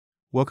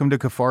Welcome to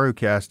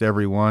KafaruCast,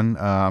 everyone.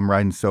 I'm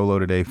riding solo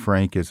today.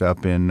 Frank is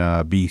up in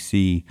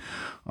BC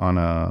on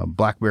a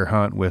black bear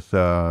hunt with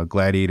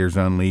Gladiators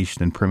Unleashed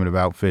and Primitive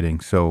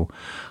Outfitting. So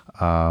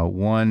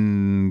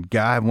one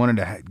guy I wanted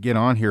to get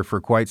on here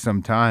for quite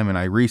some time, and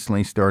I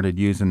recently started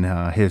using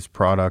his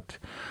product,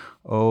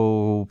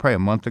 probably a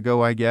month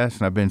ago, I guess,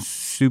 and I've been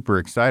super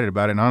excited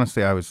about it. And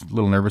honestly, I was a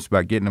little nervous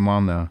about getting him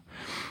on the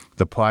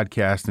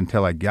podcast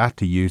until I got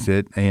to use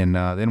it. And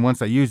then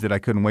once I used it, I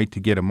couldn't wait to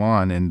get him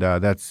on. And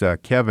that's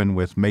Kevin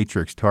with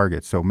Matrix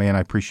Targets. So, man,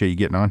 I appreciate you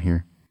getting on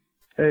here.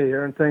 Hey,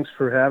 Aaron, thanks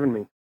for having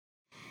me.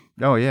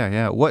 Oh,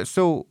 yeah.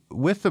 So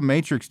with the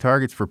Matrix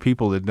Targets, for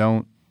people that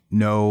don't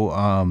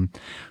know,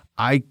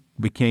 I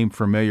became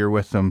familiar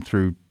with them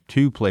through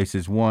two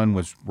places. One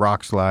was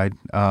Rock Slide,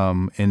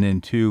 and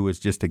then two was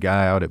just a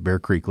guy out at Bear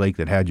Creek Lake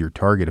that had your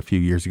target a few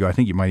years ago. I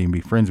think you might even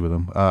be friends with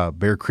him.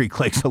 Bear Creek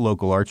Lake's a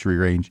local archery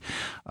range.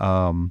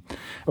 And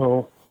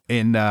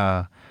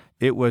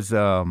it was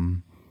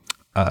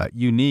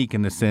unique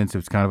in the sense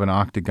it's kind of an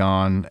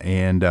octagon,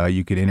 and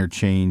you could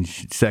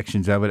interchange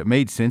sections of it. It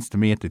made sense to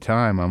me at the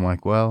time. I'm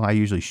like, well, I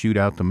usually shoot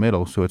out the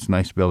middle, so it's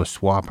nice to be able to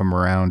swap them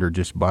around or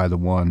just buy the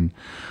one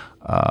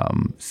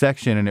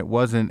section. And it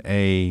wasn't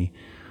a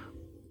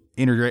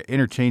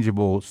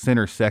interchangeable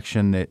center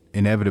section that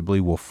inevitably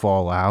will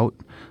fall out.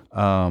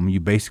 You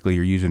basically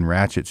are using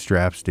ratchet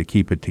straps to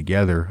keep it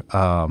together.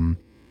 And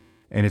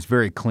it's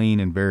very clean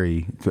and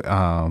very,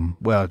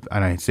 well, I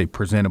don't say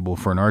presentable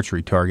for an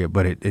archery target,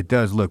 but it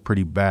does look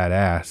pretty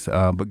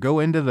badass. But go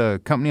into the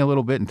company a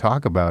little bit and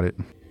talk about it.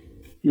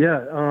 Yeah.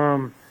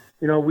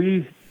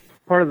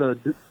 Part of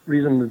the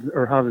reason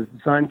or how the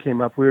design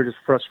came up, we were just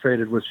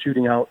frustrated with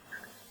shooting out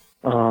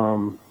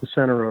the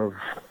center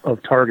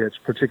of targets,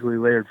 particularly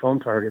layered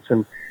foam targets,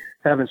 and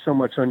having so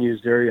much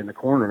unused area in the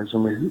corners.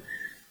 And we,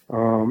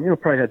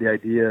 probably had the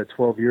idea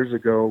 12 years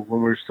ago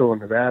when we were still in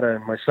Nevada,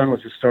 and my son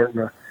was just starting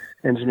the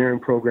engineering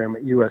program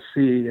at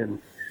USC. And,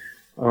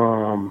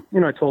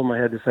 I told him I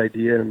had this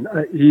idea, and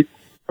he,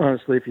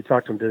 honestly, if you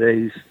talked to him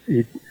today,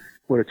 he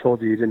would have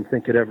told you he didn't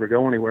think it'd ever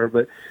go anywhere.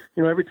 But,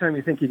 every time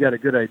you think you got a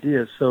good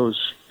idea,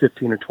 so's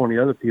 15 or 20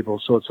 other people.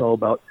 So it's all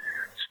about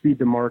speed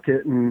to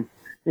market. And,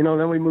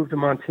 then we moved to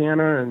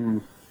Montana,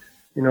 and,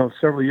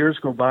 several years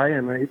go by,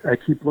 and I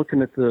keep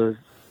looking at the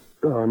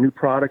new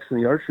products in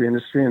the archery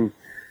industry, and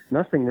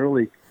nothing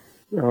really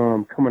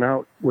coming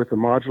out with a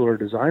modular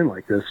design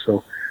like this.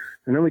 So,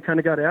 and then we kind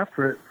of got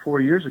after it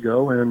 4 years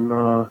ago, and,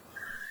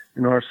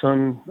 our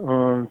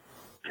son,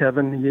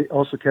 Kevin,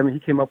 he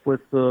came up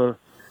with the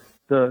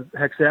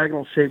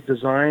hexagonal shaped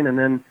design, and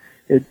then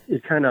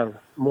it kind of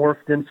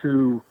morphed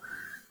into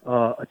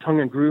a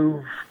tongue and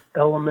groove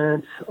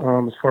element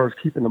as far as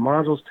keeping the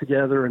modules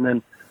together, and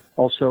then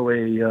also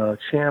a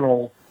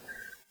channel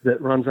that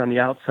runs on the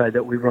outside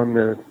that we run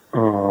the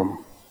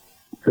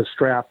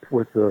strap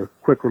with the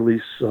quick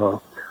release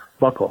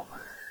buckle,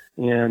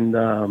 and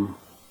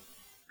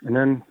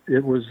then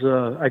it was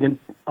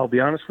I'll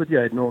be honest with you,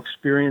 I had no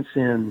experience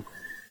in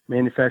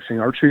manufacturing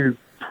archery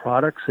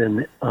products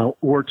and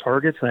or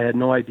targets. I had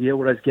no idea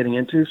what I was getting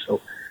into, so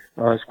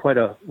it's quite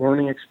a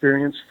learning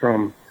experience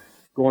from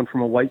going from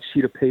a white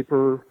sheet of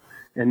paper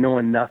and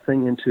knowing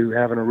nothing into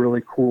having a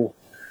really cool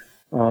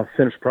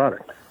finished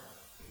product.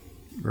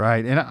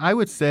 Right. And I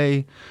would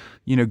say,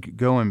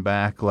 going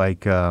back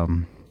like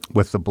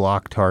with the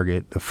block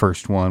target, the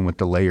first one with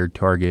the layered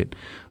target,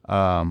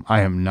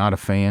 I am not a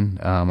fan.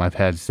 I've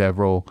had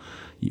several.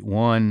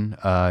 One,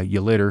 you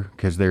litter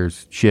because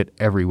there's shit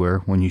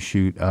everywhere when you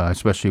shoot,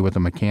 especially with a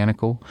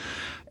mechanical,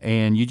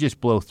 and you just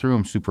blow through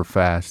them super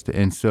fast.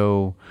 And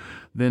so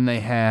then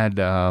they had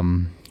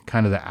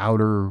kind of the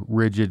outer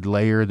rigid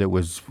layer that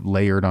was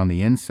layered on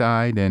the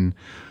inside, and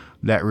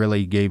that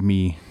really gave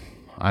me,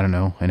 I don't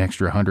know, an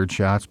extra 100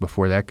 shots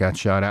before that got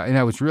shot out. And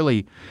I was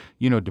really,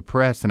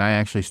 depressed, and I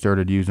actually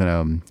started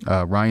using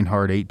a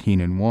Reinhardt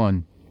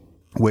 18-in-1,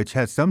 which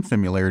has some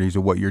similarities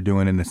of what you're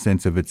doing in the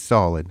sense of it's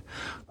solid.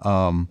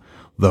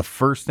 The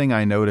first thing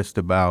I noticed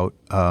about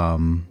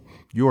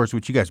yours,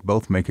 which you guys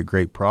both make a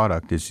great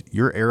product, is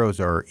your arrows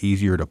are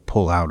easier to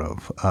pull out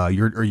of.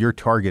 Your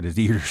target is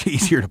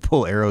easier to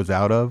pull arrows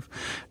out of,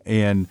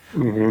 and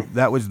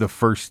that was the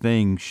first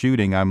thing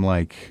shooting. I'm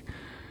like,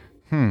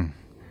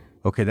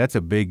 okay, that's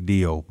a big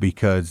deal,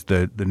 because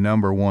the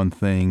number one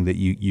thing that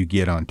you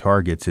get on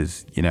targets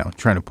is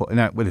trying to pull.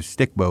 And with a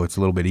stick bow, it's a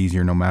little bit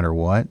easier no matter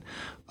what.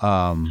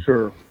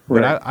 Sure,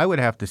 but right. I would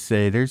have to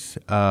say there's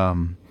if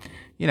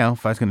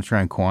I was going to try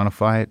and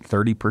quantify it,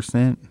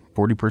 30%.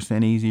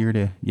 40% easier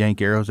to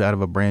yank arrows out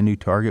of a brand new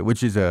target,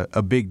 which is a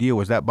big deal.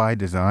 Was that by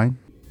design?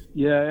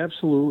 Yeah,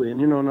 absolutely. And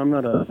and I'm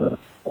not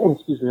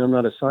I'm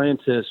not a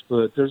scientist,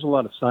 but there's a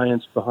lot of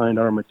science behind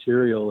our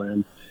material,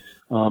 and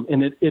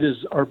it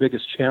is our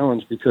biggest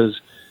challenge because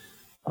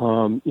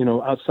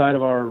outside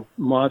of our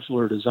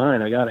modular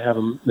design, I got to have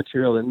a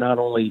material that not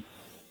only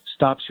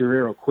stops your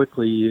arrow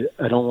quickly,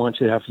 I don't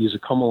want you to have to use a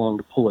come along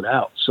to pull it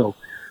out. So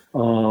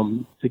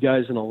the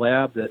guys in a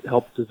lab that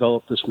helped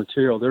develop this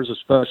material, there's a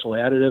special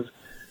additive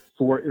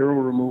for arrow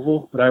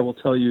removal, but I will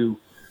tell you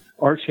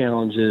our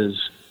challenge is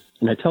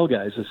And I tell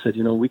guys, I said,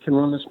 we can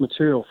run this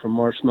material from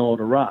marshmallow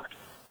to rock.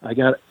 I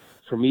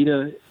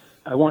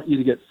want you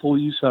to get full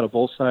use out of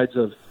both sides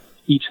of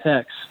each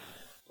hex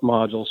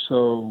module.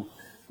 So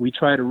we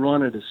try to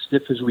run it as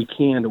stiff as we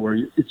can to where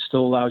it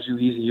still allows you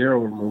easy arrow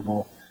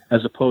removal,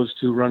 as opposed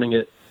to running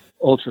it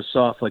ultra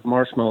soft like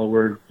marshmallow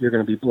where you're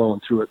going to be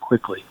blowing through it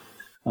quickly.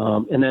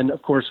 And then,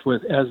 of course,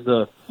 with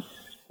the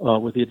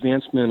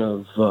advancement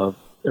of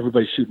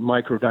everybody shooting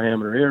micro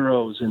diameter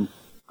arrows and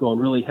going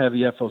really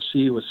heavy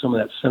FOC with some of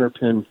that center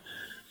pin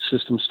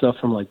system stuff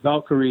from like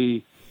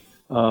Valkyrie,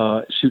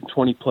 shooting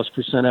 20+%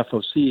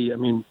 FOC. I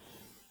mean,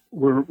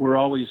 we're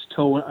always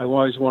I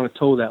always want to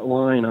toe that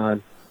line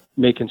on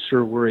making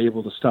sure we're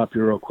able to stop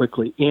your arrow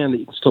quickly and that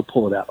you can still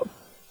pull it out.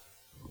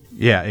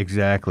 Yeah,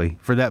 exactly.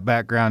 For that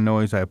background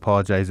noise, I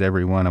apologize,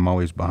 everyone. I'm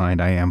always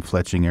behind. I am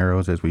fletching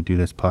arrows as we do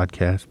this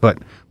podcast, but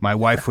my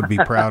wife would be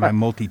proud. I'm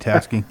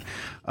multitasking.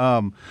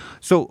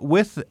 So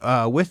with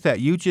that,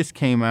 you just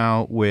came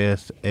out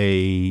with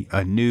a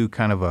new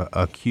kind of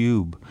a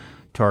cube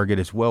target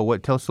as well.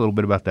 Tell us a little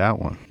bit about that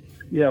one.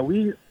 Yeah,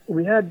 we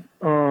had,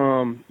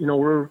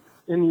 we're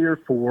in year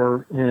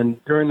 4,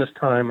 and during this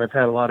time, I've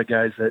had a lot of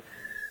guys that,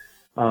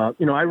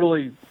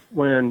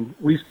 when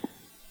we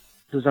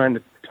designed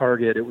the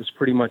target, it was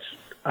pretty much,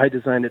 I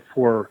designed it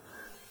for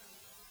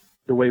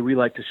the way we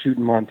like to shoot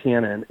in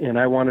Montana, and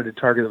I wanted a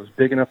target that was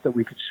big enough that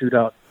we could shoot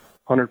out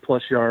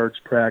 100+ yards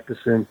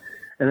practicing.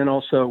 And then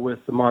also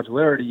with the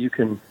modularity, you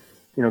can,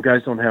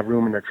 guys don't have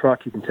room in their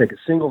truck. You can take a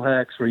single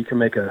hex, or you can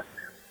make a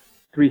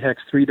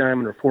 3-hex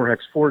 3-diamond or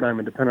 4-hex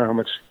 4-diamond, depending on how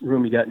much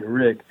room you got in your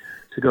rig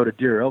to go to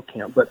deer elk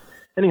camp. But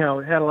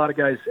anyhow, I had a lot of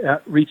guys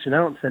reaching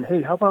out and saying,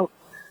 hey, how about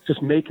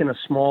just making a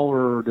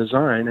smaller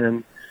design?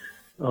 And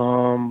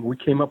we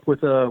came up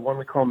with one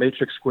we call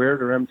Matrix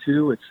Squared, or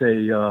M2. It's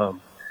a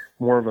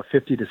more of a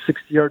 50 to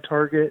 60 yard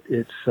target.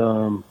 It's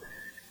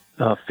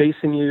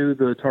facing you.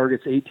 The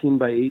target's 18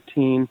 by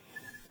 18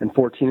 and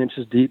 14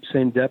 inches deep,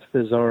 same depth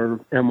as our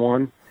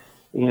M1.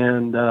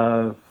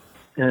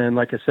 And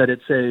like I said,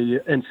 it's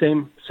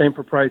same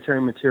proprietary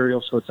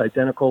material, so it's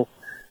identical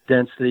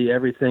density,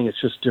 everything.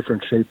 It's just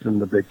different shape than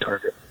the big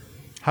target.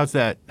 How's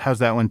that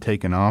one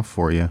taken off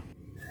for you?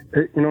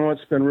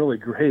 It's been really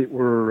great.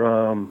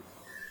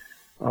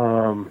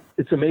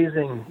 It's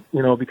amazing,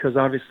 because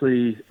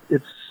obviously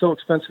it's so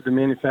expensive to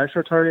manufacture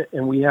a target,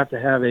 and we have to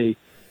have a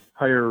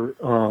higher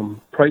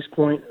price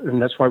point,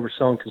 and that's why we're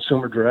selling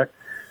consumer direct.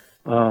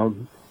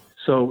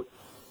 So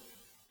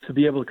to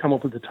be able to come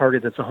up with a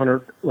target that's a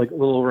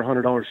little over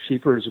 $100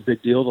 cheaper is a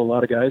big deal to a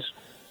lot of guys.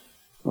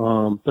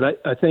 But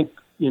I think,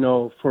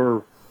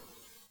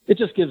 it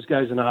just gives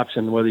guys an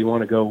option whether you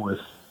want to go with,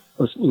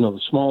 the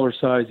smaller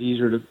size,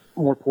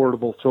 more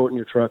portable, throw it in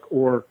your truck,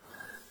 or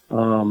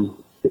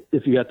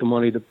if you got the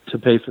money to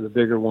pay for the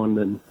bigger one,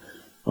 then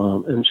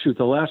and shoot,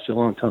 they'll last you a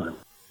long time.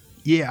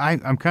 Yeah,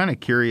 I'm kind of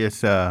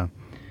curious,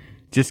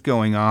 just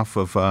going off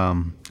of,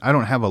 I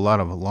don't have a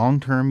lot of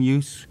long-term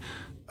use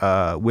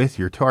with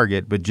your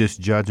target, but just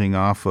judging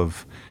off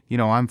of,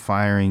 I'm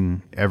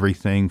firing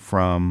everything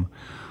from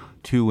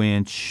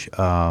 2-inch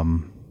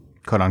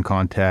cut on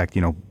contact,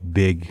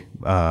 big,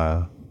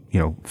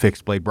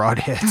 fixed blade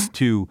broadheads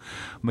to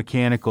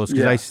mechanicals.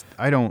 Because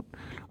I don't,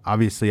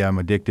 obviously I'm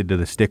addicted to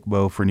the stick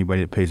bow for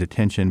anybody that pays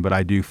attention, but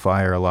I do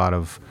fire a lot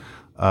of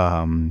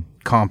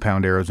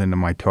compound arrows into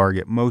my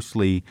target,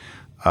 mostly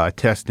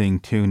testing,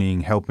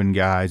 tuning, helping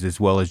guys, as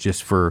well as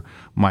just for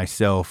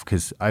myself,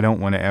 because I don't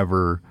want to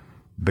ever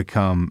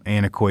become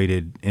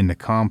antiquated in the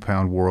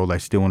compound world. I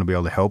still want to be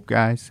able to help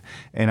guys.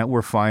 And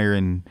we're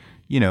firing,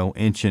 1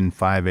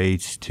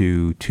 5/8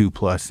 to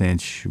 2+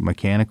 inch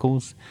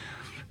mechanicals.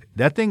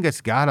 That thing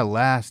that's got to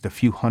last a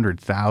few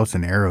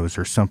 100,000 arrows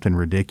or something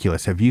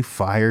ridiculous. Have you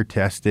fire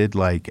tested,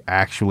 like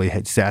actually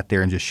had sat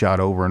there and just shot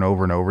over and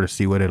over and over to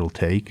see what it'll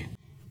take?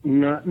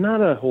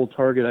 Not a whole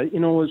target. It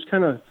was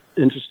kind of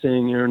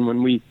interesting, Aaron,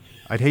 when we...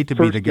 I'd hate to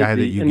be the guy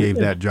that you gave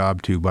that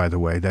job to, by the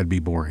way. That'd be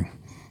boring.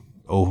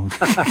 Oh.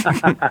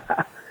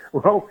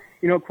 Well,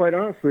 quite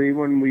honestly,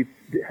 when we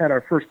had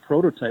our first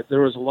prototype,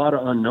 there was a lot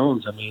of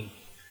unknowns. I mean,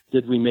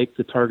 did we make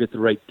the target the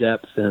right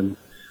depth? And,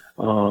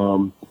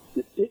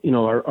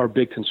 our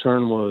big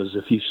concern was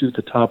if you shoot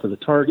the top of the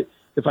target,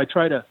 if I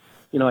try to,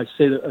 I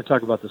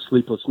talk about the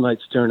sleepless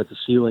nights staring at the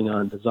ceiling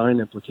on design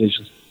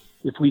implications.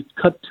 If we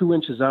cut 2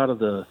 inches out of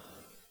the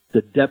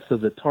depth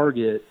of the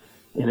target,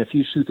 and if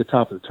you shoot the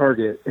top of the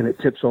target and it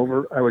tips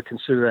over, I would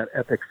consider that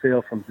epic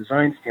fail from a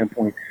design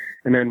standpoint.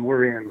 And then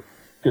we're in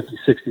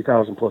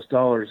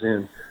 $50,000-$60,000+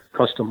 in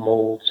custom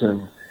molds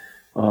and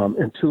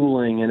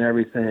tooling and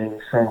everything.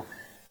 So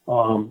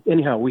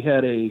anyhow, we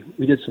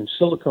did some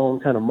silicone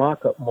kind of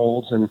mock-up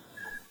molds, and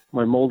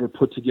my molder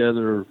put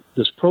together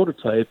this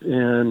prototype,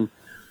 and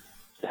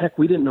heck,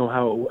 we didn't know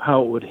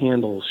how it would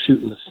handle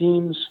shooting the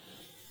seams.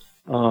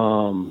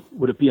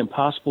 Would it be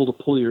impossible to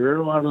pull your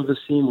arrow out of the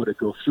seam? Would it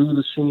go through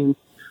the seam?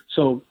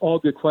 So all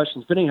good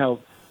questions. But anyhow,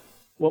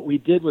 what we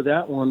did with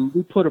that one,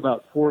 we put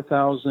about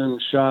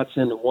 4,000 shots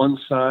into one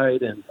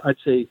side, and I'd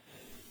say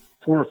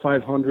 400 or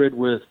 500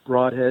 with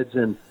broadheads.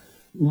 And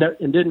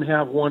and didn't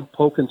have one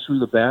poking through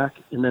the back.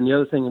 And then the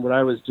other thing, what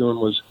I was doing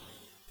was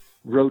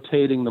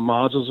rotating the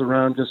modules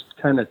around, just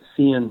kind of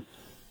seeing,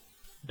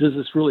 does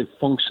this really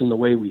function the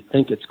way we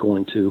think it's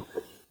going to?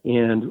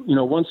 And,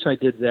 once I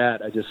did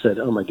that, I just said,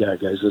 oh my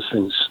God, guys, this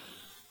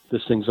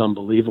thing's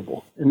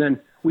unbelievable. And then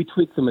we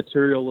tweaked the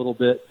material a little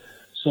bit.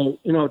 So,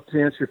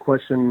 to answer your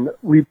question,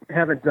 we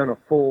haven't done a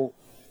full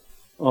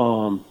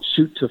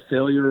shoot to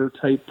failure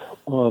type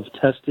of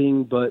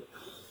testing, but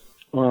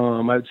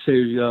I'd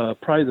say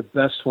probably the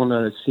best one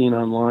that I've seen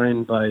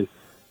online by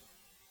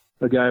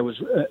a guy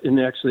was, and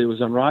actually it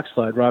was on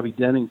Rockslide. Robbie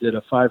Denning did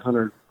a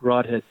 500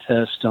 broadhead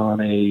test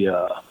on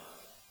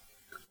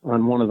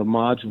on one of the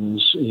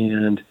modules,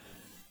 and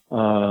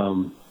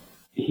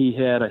he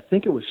had, I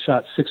think it was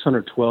shot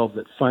 612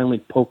 that finally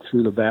poked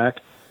through the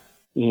back,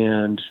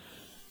 and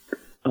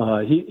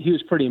he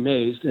was pretty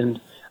amazed. And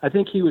I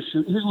think he was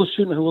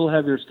shooting a little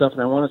heavier stuff,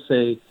 and I want to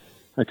say,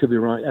 I could be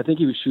wrong, I think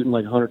he was shooting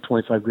like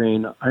 125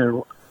 grain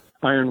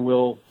iron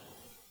will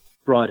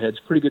broadheads,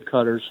 pretty good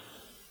cutters.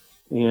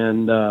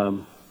 And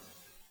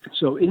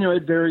so,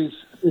 it varies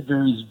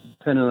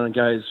depending on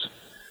guys'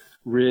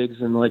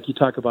 rigs. And like you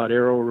talk about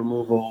arrow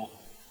removal,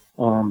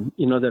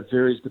 that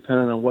varies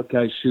depending on what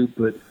guys shoot.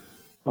 But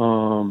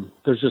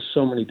there's just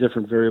so many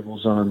different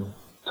variables on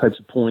types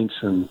of points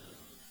and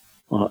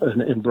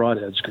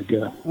broadheads could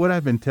go. What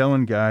I've been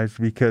telling guys,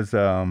 because,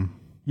 I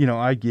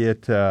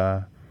get,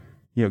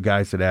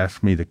 guys that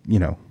ask me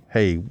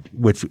hey,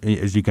 which,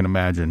 as you can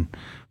imagine,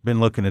 been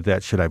looking at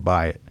that, should I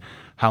buy it?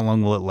 How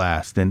long will it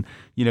last? And,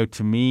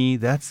 to me,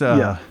 that's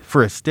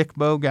for a stick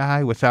bow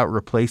guy without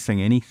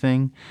replacing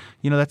anything,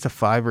 that's a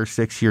 5 or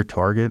 6 year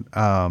target.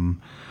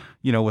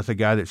 With a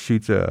guy that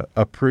shoots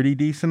a pretty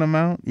decent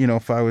amount,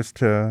 if I was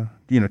to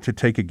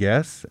take a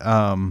guess.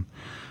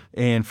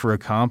 And for a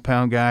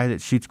compound guy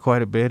that shoots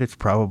quite a bit, it's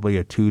probably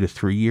a 2 to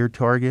 3 year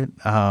target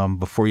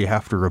before you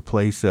have to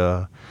replace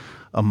a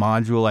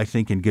module. I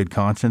think in good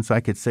conscience I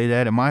could say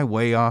that. Am I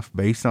way off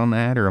base on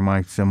that, or am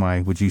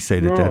I would you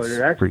say that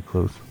that's pretty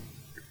close?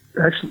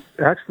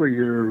 Actually,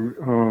 you're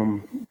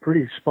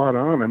pretty spot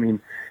on. I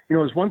mean,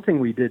 it's one thing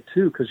we did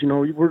too, because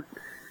we're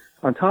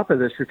on top of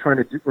this. You're trying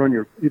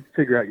to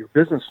figure out your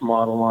business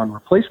model on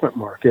replacement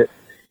market,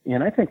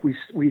 and I think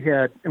we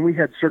had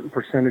certain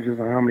percentages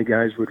on how many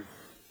guys would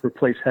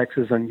replace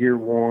hexes on year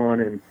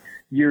 1 and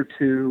year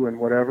 2 and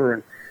whatever.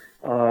 And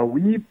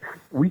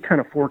we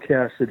kind of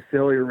forecasted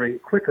failure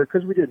rate quicker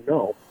because we didn't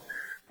know.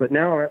 But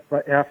now,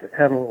 after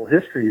having a little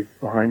history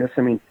behind us,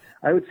 I mean,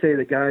 I would say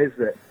the guys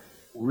that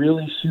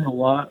really shoot a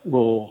lot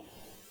will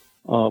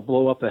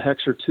blow up a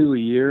hex or 2 a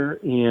year.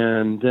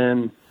 And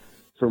then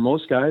for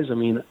most guys, I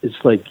mean,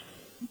 it's like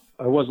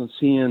I wasn't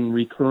seeing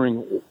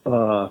recurring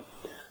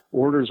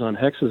orders on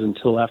hexes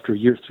until after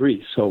year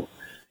 3. So,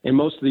 and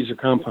most of these are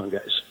compound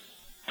guys.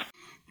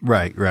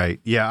 Right.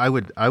 Yeah, I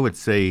would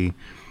say,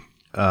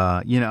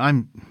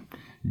 I'm,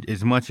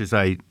 as much as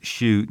I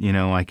shoot,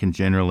 I can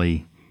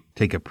generally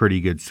take a pretty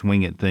good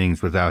swing at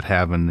things without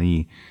having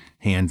the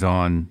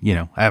hands-on,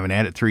 I haven't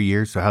had it 3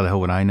 years, so how the hell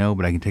would I know?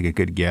 But I can take a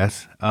good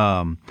guess,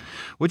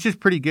 which is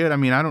pretty good. I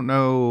mean, I don't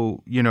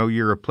know,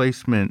 your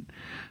replacement,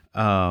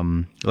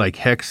 like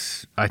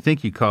hex, I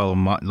think you call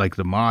them like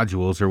the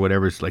modules or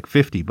whatever. It's like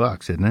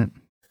 $50, isn't it?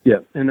 Yeah.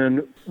 And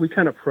then we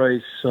kind of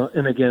price,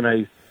 and again,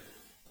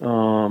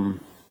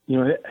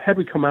 had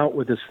we come out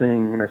with this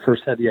thing when I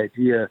first had the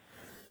idea,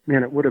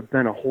 man, it would have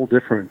been a whole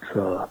different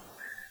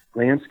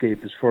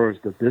landscape as far as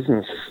the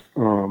business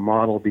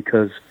model,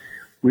 because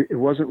it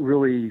wasn't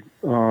really,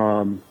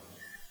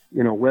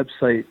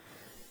 website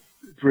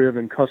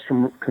driven,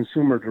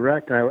 consumer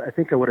direct. I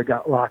think I would have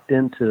got locked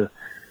into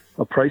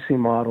a pricing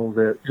model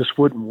that just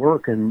wouldn't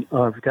work. And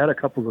I've got a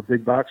couple of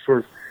big box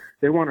stores.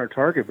 They want our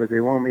target, but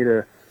they want me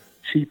to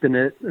cheapen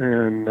it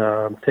and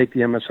take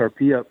the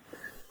MSRP up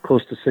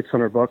close to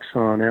 $600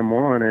 on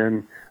M1,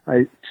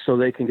 and so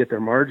they can get their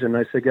margin.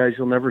 I say, guys,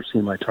 you'll never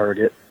see my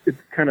target.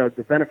 It's kind of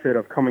the benefit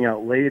of coming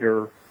out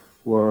later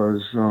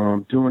was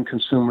doing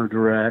consumer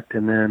direct,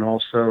 and then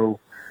also,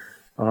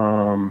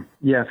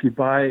 if you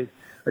buy,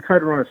 I try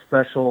to run a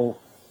special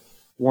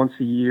once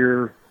a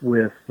year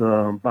with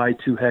buy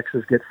 2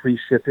 hexes, get free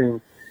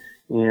shipping.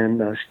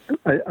 And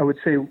I would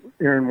say,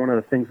 Aaron, one of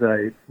the things that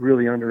I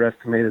really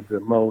underestimated the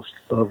most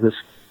of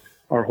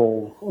our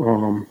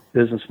whole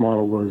business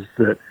model was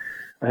that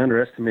I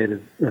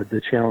underestimated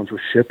the challenge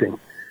with shipping.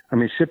 I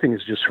mean, shipping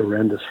is just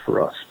horrendous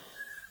for us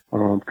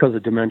because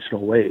of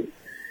dimensional weight.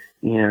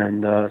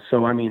 And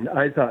so, I mean,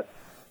 I thought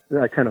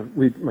my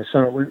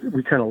son,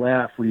 we kind of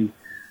laughed.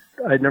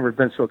 I'd never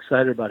been so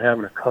excited about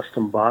having a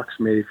custom box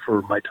made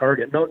for my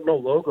target. No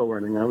logo or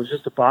anything. It was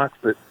just a box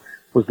that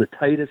was the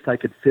tightest I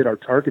could fit our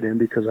target in,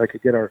 because I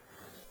could get our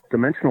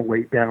dimensional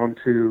weight down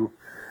to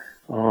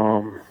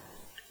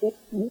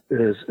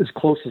as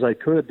close as I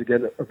could to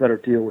get a better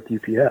deal with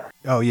UPS.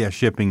 Oh yeah,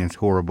 shipping is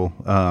horrible.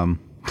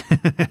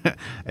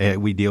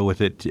 We deal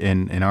with it,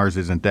 and ours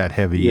isn't that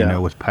heavy,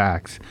 with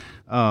packs.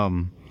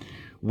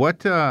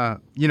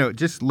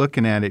 Just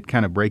looking at it,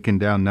 kind of breaking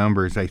down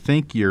numbers, I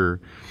think your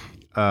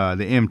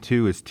the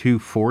M2 is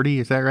 240.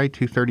 Is that right?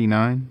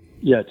 239.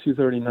 Yeah,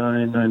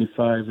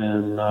 239.95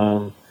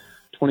 and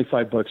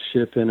 $25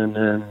 shipping, and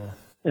then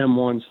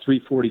M1's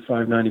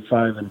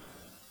 345.95 and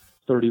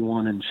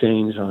 31 and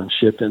change on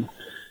shipping.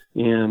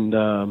 And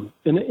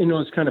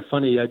it's kind of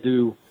funny. I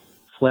do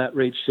flat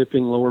rate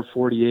shipping, lower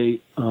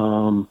 48.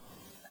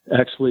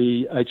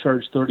 Actually, I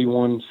charge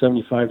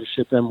 $31.75 to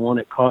ship M1.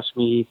 It cost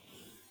me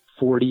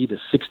 $40 to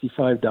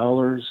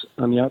 $65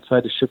 on the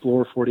outside to ship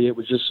lower 48,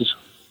 which is just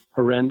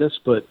horrendous.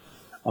 But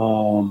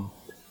and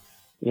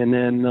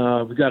then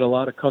we've got a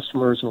lot of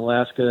customers in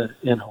Alaska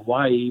and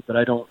Hawaii, but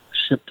I don't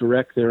ship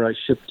direct there. I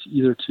ship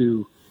either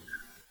to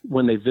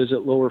when they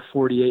visit lower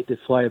 48, they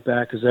fly it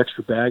back as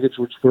extra baggage,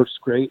 which works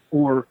great,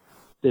 or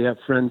they have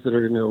friends that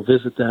are going to go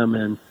visit them,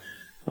 and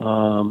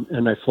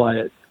I fly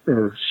it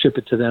or ship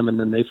it to them, and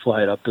then they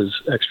fly it up as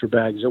extra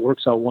baggage. It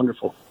works out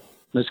wonderful.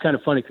 And it's kind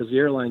of funny because the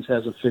airlines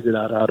hasn't figured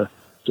out how to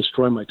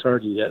destroy my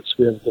target yet, so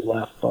we have a good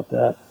laugh about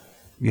that.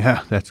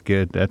 Yeah, that's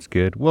good. That's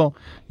good. Well,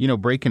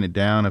 breaking it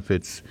down, if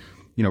it's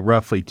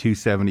roughly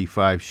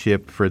 $275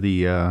 shipped for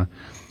the the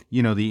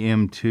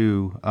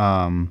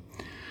M2,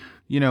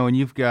 and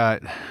you've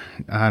got,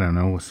 I don't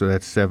know, so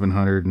that's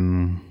 700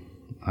 and,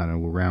 I don't know,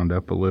 we'll round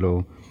up a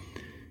little.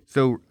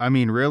 So, I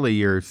mean, really,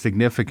 you're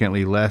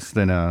significantly less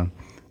than a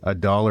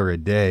dollar a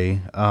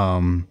day.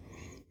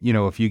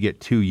 If you get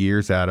 2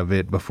 years out of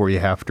it before you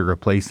have to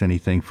replace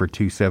anything for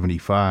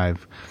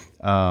 $275,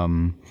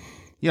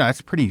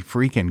 that's pretty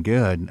freaking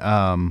good.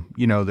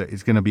 That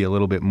it's going to be a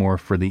little bit more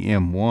for the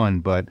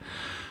M1, but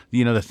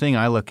the thing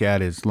I look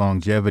at is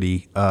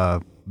longevity.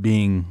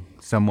 Being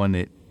someone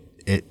that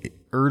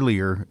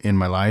earlier in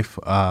my life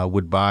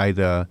would buy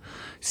the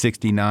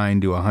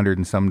 $69 to $100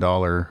 and some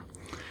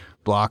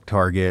block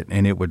target,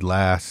 and it would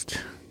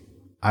last,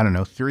 I don't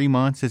know, 3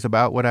 months is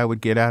about what I would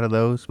get out of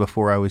those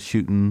before I was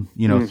shooting,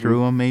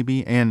 through them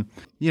maybe. And,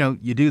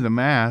 you do the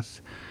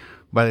math.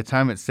 By the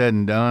time it's said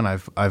and done,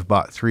 I've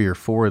bought 3 or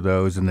 4 of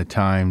those in the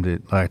time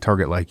that a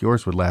target like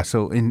yours would last.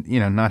 So,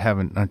 not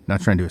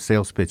trying to do a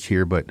sales pitch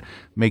here, but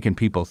making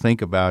people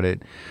think about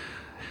it.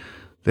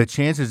 The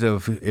chances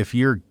of, if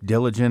you're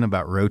diligent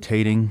about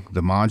rotating the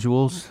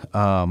modules,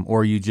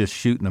 or you just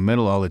shoot in the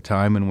middle all the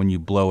time, and when you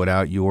blow it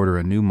out, you order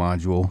a new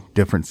module,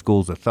 different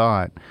schools of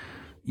thought,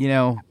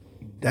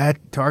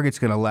 that target's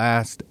going to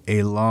last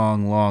a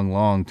long, long,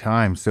 long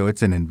time. So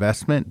it's an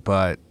investment,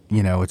 but,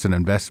 it's an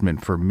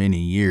investment for many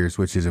years,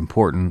 which is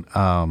important.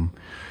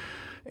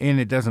 And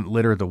it doesn't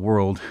litter the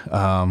world.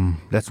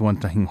 That's one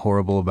thing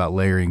horrible about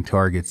layering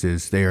targets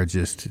is they are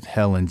just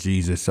hell and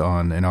Jesus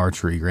on an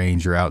archery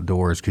range or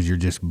outdoors, because you're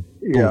just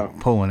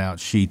pulling out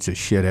sheets of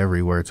shit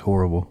everywhere. It's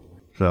horrible.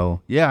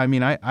 So, yeah, I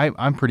mean,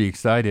 I'm pretty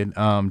excited.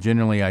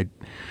 Generally, I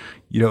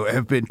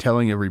have been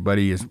telling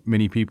everybody, as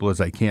many people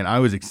as I can. I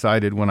was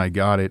excited when I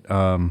got it.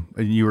 And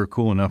you were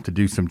cool enough to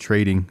do some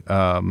trading.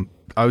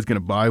 I was going to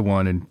buy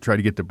one and try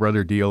to get the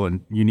brother deal,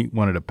 and you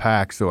wanted a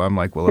pack. So I'm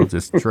like, well, I'll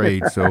just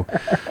trade. So,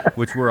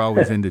 which we're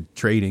always into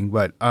trading.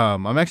 But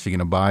I'm actually going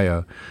to buy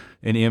an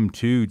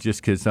M2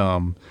 just because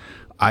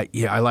I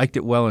liked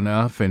it well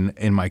enough.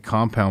 And my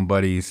compound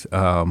buddies,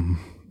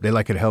 they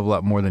like it a hell of a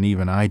lot more than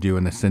even I do,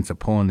 in the sense of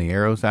pulling the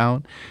arrows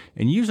out.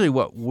 And usually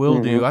what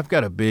we'll do, I've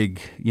got a big,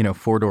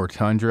 4-door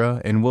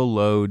Tundra, and we'll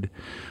load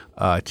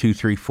 2,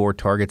 3, 4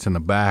 targets in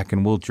the back,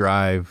 and we'll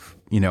drive,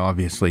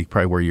 obviously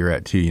probably where you're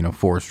at too,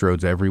 forest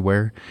roads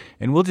everywhere.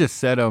 And we'll just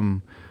set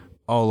them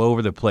all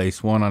over the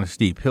place, one on a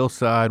steep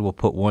hillside. We'll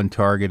put one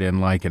target in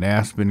like an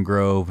aspen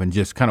grove and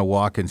just kind of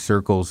walk in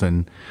circles.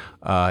 And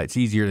it's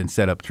easier than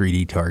set up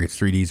 3D targets.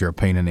 3Ds are a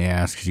pain in the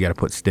ass because you got to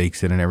put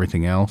stakes in and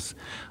everything else.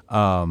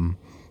 And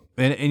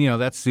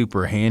that's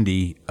super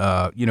handy,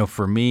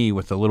 for me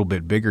with a little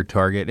bit bigger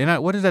target.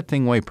 And what does that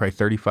thing weigh? Probably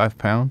 35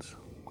 pounds?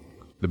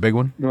 The big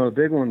one? No, the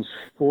big one's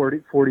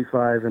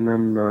 45, and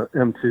then the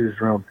M2 is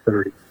around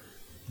 30.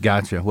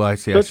 Gotcha. Well, I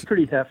see. So it's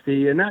pretty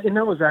hefty. And that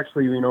was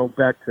actually,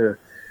 back to,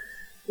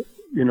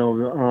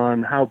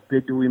 on how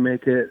big do we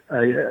make it.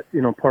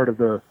 Part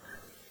of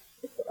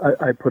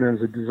I put in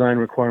as a design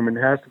requirement,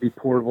 it has to be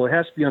portable. It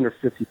has to be under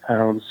 50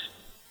 pounds.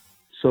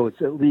 So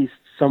it's at least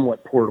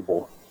somewhat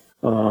portable.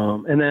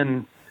 And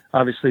then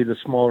obviously the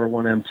smaller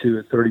one, M2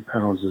 at 30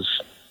 pounds, is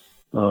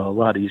a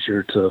lot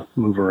easier to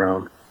move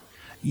around.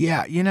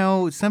 Yeah,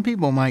 some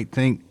people might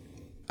think,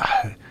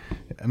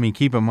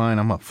 keep in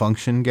mind, I'm a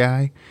function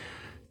guy.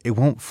 It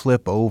won't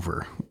flip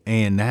over,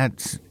 and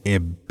that's a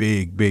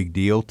big, big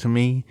deal to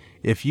me.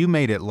 If you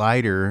made it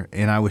lighter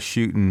and I was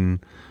shooting,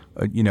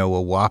 a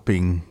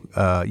whopping,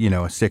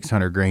 a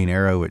 600 grain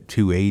arrow at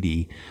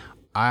 280,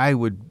 I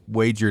would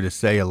wager to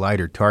say a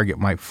lighter target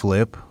might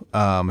flip,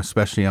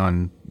 especially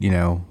on,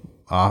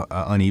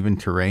 uneven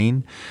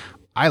terrain.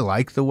 I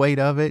like the weight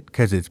of it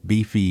because it's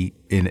beefy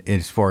in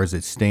as far as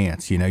its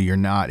stance.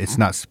 It's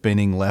not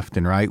spinning left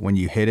and right when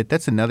you hit it.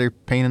 That's another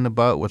pain in the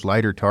butt with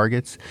lighter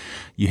targets.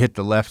 You hit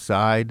the left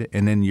side,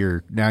 and then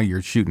you're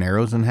shooting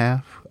arrows in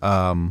half.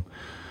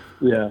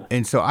 Yeah.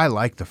 And so I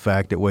like the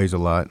fact it weighs a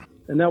lot.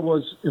 And that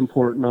was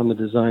important on the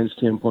design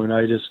standpoint.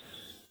 I just,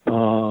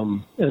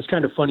 and it's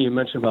kind of funny you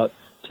mentioned about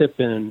tip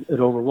in it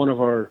over. One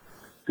of our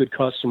good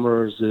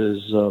customers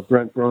is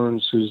Brent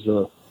Burns, who's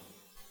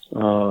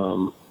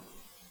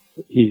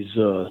he's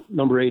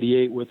number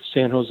 88 with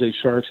San Jose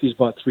Sharks. He's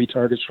bought 3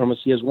 targets from us.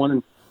 He has 1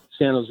 in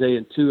San Jose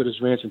and 2 at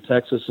his ranch in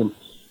Texas. And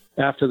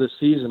after the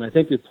season, I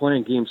think they're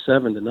playing Game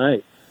 7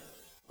 tonight,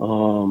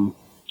 and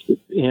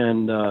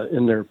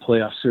in their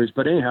playoff series.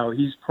 But anyhow,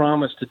 he's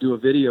promised to do a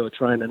video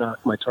trying to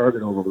knock my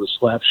target over with a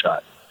slap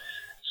shot.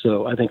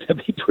 So I think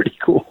that'd be pretty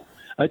cool.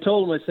 I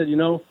told him, I said,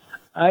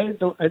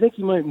 I think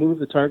you might move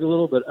the target a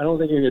little, but I don't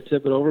think you're going to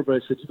tip it over. But I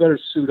said, you better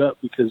suit up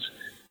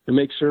to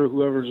make sure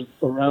whoever's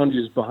around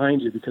you is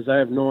behind you, because I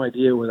have no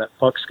idea where that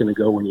puck's going to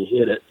go when you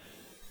hit it.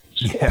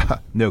 Yeah,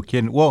 no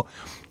kidding. Well,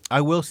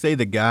 I will say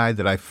the guy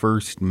that I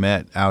first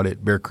met out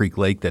at Bear Creek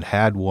Lake that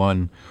had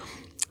one,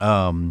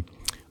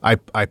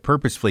 I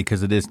purposefully,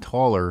 because it is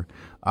taller,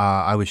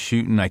 I was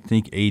shooting, I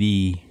think,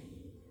 80,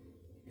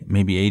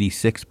 maybe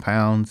 86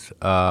 pounds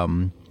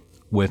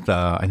with,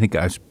 I think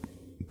I was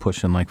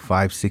pushing like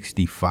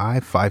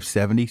 565,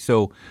 570.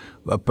 So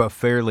a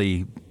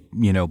fairly,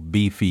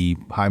 beefy,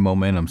 high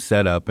momentum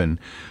setup. And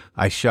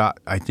I shot,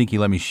 I think he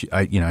let me,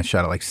 I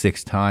shot it like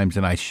 6 times,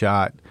 and I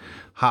shot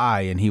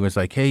high, and he was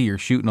like, hey, you're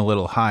shooting a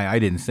little high. I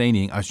didn't say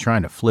anything. I was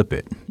trying to flip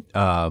it.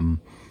 Because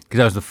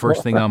that was the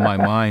first thing on my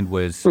mind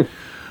was,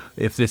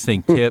 if this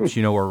thing tips,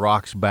 or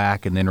rocks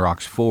back and then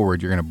rocks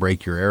forward, you're going to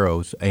break your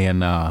arrows.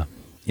 And,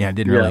 it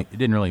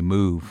didn't really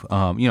move.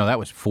 That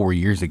was 4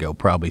 years ago,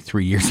 probably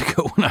 3 years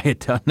ago when I had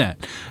done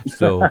that.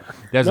 So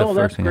that's the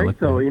first thing I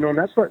looked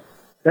at.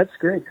 That's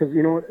great, because,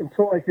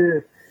 until I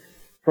hear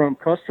from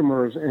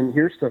customers and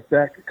hear stuff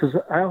back, because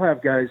I'll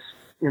have guys,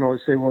 they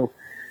say, well,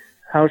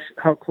 how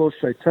close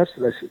should I test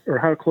it? I said, or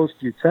how close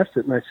do you test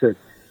it? And I said,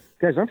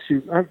 guys,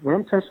 when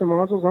I'm testing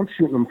nozzles, I'm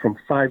shooting them from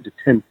 5 to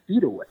 10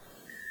 feet away,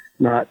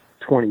 not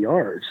 20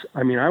 yards.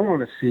 I mean, I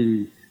want to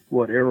see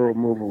what arrow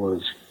removal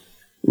is.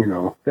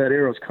 That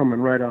arrow's coming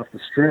right off the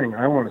string.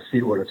 I want to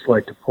see what it's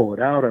like to pull it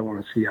out. I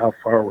want to see how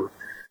far we're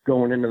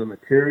going into the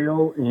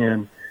material.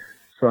 And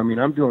so,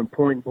 I'm doing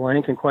point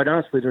blank. And quite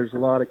honestly, there's a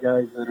lot of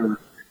guys that are,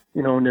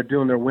 when they're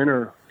doing their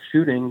winter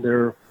shooting,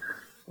 they're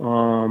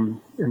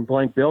in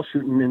blank bale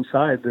shooting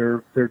inside.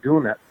 They're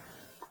doing that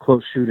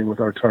close shooting with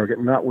our target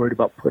and not worried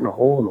about putting a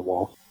hole in the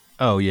wall.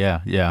 Oh,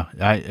 yeah.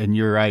 And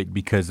you're right,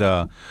 because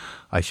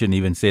I shouldn't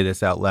even say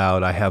this out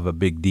loud. I have a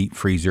big deep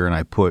freezer, and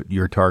I put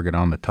your target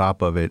on the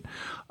top of it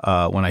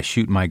when I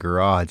shoot my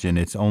garage, and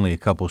it's only a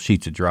couple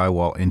sheets of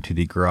drywall into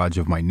the garage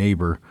of my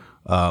neighbor,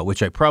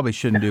 which I probably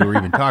shouldn't do or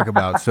even talk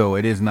about. So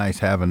it is nice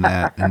having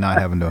that and not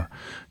having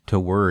to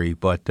worry.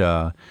 But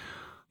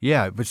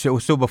but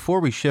so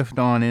before we shift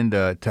on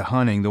into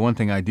hunting, the one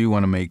thing I do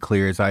want to make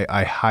clear is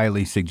I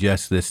highly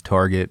suggest this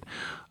target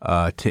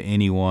to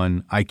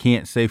anyone. I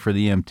can't say for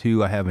the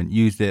M2, I haven't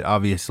used it.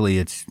 Obviously,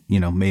 it's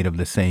made of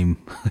the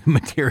same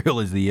material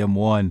as the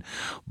M1,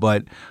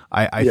 but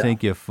I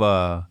think if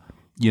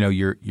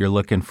you're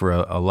looking for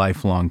a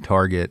lifelong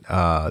target,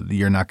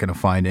 you're not going to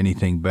find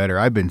anything better.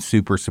 I've been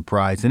super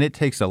surprised, and it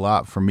takes a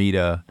lot for me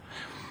to.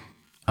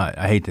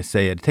 I hate to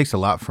say it, it takes a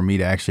lot for me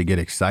to actually get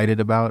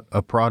excited about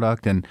a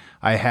product. And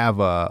I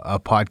have a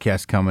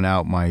podcast coming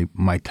out,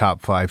 my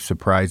top 5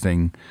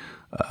 surprising,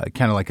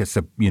 kind of like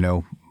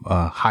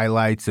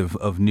highlights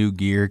of new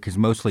gear, because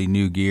mostly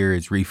new gear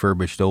is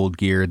refurbished old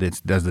gear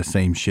that does the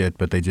same shit,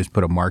 but they just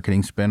put a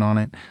marketing spin on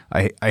it.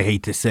 I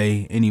hate to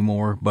say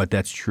anymore, but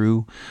that's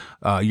true.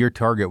 Your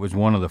target was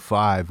one of the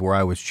 5 where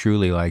I was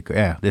truly like,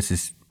 yeah, this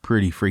is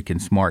pretty freaking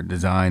smart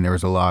design. There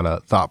was a lot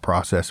of thought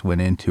process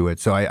went into it.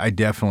 So I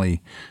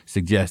definitely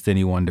suggest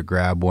anyone to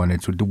grab one.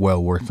 It's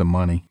well worth the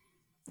money.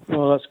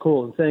 Well, that's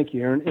cool. And thank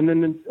you, Aaron. And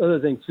then the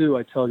other thing too,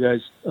 I tell guys,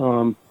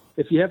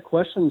 if you have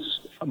questions,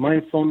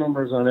 my phone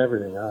number is on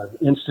everything,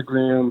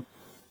 Instagram,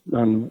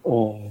 on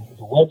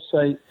the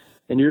website,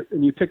 and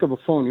you pick up a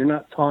phone, you're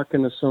not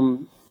talking to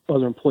some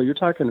other employee, you're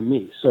talking to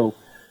me. So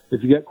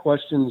if you get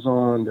questions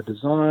on the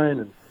design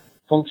and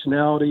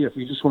functionality, if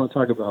you just want to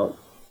talk about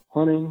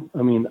hunting,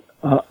 I'm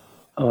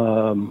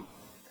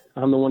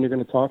the one you're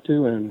going to talk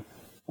to. And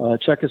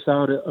check us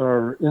out at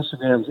our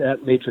Instagrams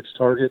at Matrix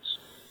Targets,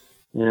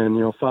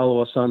 and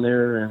follow us on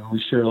there. And we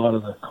share a lot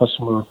of the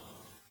customer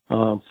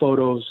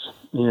photos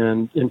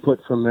and input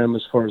from them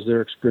as far as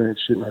their experience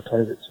shooting our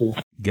target too.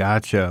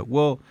 Gotcha.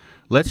 Well,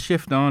 let's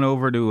shift on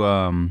over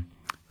to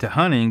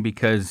hunting,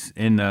 because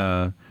in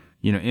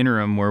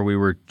interim where we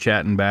were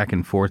chatting back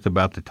and forth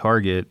about the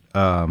target,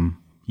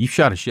 you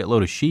shot a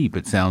shitload of sheep,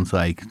 it sounds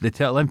like.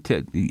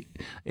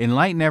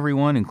 Enlighten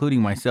everyone,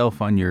 including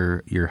myself, on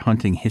your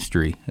hunting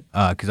history,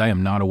 because I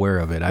am not aware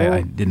of it.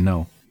 I didn't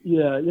know.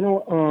 Yeah,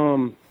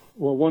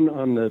 well, one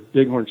on the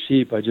bighorn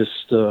sheep,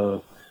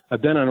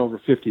 I've been on over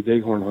 50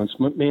 bighorn hunts,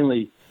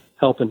 mainly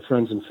helping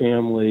friends and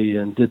family,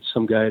 and did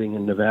some guiding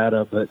in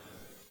Nevada. But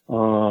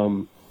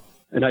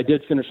and I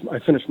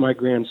finished my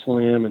Grand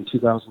Slam in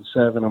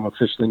 2007. I'm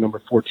officially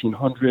number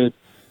 1400.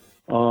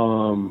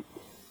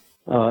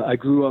 I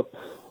grew up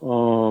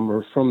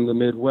from the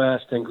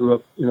Midwest, and grew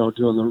up,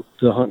 doing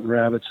the hunting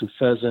rabbits and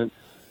pheasant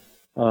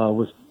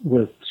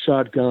with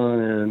shotgun,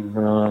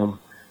 and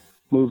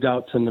moved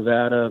out to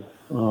Nevada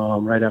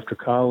right after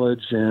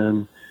college,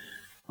 and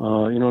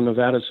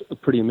Nevada's a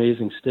pretty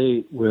amazing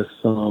state with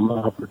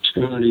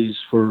opportunities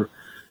for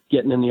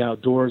getting in the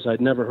outdoors.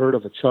 I'd never heard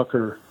of a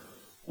chucker,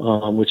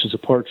 which is a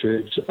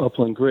partridge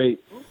upland, great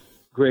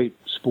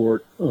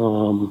sport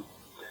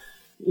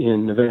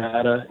in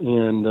Nevada,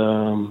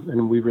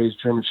 and we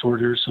raised German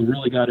Shorthairs, so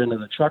really got into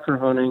the chucker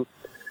hunting.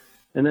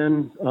 And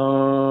then,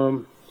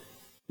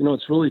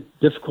 it's really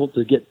difficult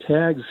to get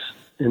tags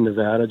in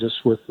Nevada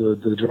just with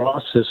the draw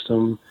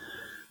system,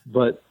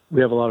 but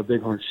we have a lot of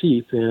bighorn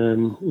sheep,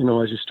 and,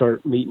 as you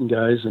start meeting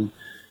guys and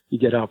you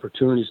get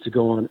opportunities to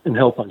go on and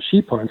help on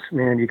sheep hunts,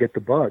 man, you get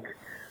the bug.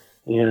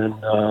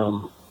 And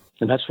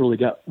that's really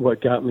what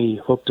got me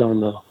hooked on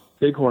the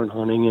bighorn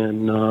hunting.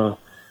 And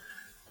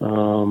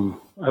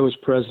I was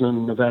president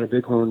of Nevada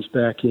Bighorns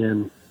back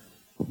in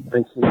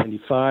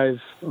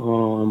 1995.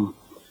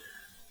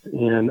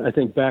 And I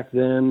think back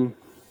then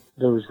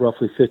there was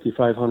roughly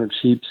 5,500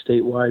 sheep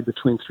statewide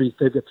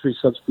they've got three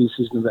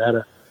subspecies: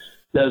 Nevada,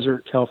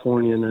 Desert,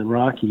 Californian, and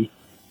Rocky.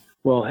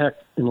 Well, heck,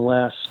 in the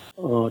last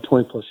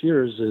 20 plus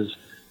years,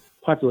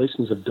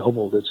 populations have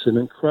doubled. It's an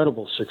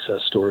incredible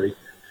success story.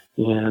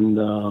 And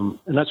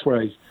that's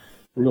where I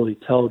really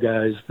tell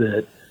guys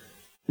that,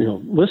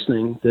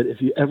 listening, that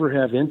if you ever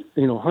have,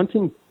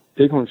 hunting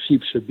bighorn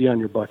sheep should be on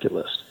your bucket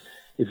list.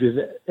 If you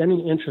have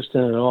any interest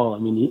in it at all,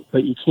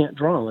 but you can't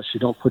draw unless you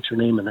don't put your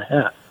name in a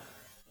hat.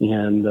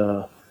 And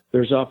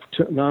there's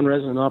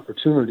non-resident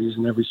opportunities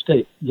in every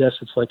state. Yes,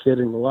 it's like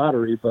hitting the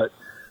lottery, but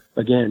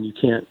again, you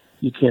can't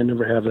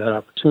never have that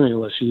opportunity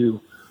unless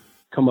you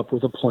come up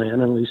with a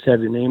plan and at least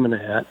have your name in a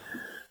hat.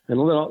 And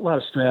a lot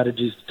of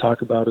strategies to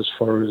talk about as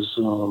far as,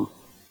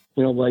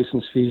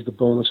 license fees, the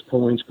bonus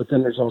points, but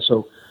then there's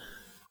also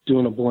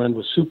doing a blend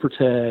with super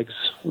tags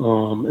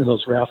and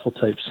those raffle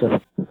type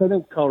setups. I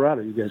think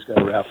Colorado, you guys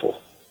got a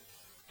raffle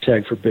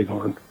tag for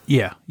bighorn.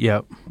 Yeah.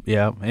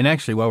 And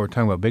actually, while we're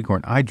talking about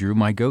bighorn, I drew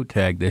my goat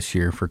tag this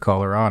year for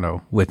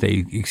Colorado with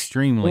a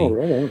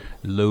extremely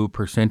low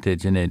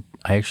percentage in it.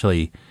 I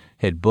actually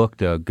had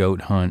booked a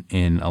goat hunt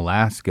in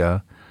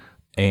Alaska,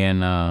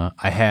 and I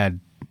had,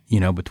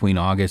 between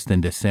August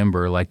and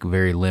December, like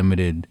very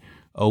limited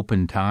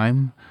open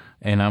time.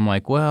 And I'm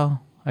like,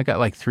 well, I got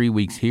like 3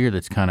 weeks here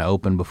that's kind of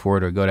open before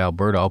it, or go to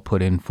Alberta. I'll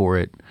put in for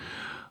it,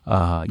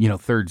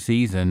 third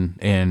season,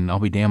 and I'll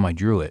be damned I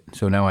drew it.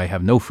 So now I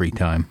have no free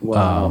time.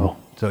 Wow.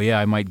 So yeah,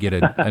 I might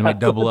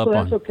double up on.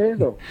 That's okay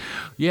though.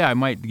 Yeah, I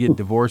might get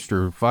divorced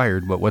or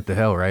fired, but what the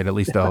hell, right? At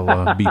least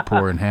I'll be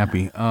poor and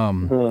happy.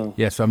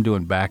 Yeah, so I'm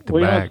doing back to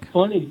back. It's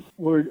funny.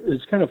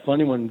 It's kind of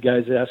funny when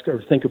guys ask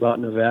or think about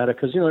Nevada,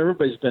 because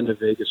everybody's been to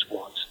Vegas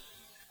once,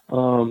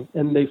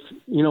 and they, as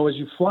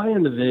you fly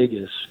into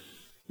Vegas,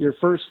 your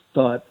first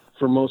thought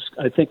for most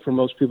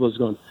people is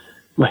going,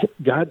 "My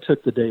God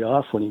took the day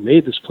off when He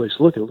made this place.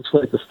 Look, it looks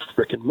like the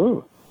frickin'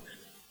 moon."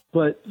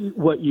 But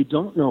what you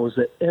don't know is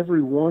that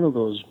every one of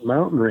those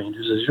mountain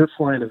ranges, as you're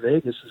flying to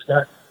Vegas, has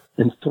got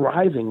and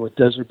thriving with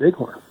desert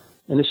bighorn,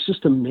 and it's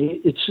just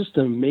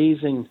an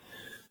amazing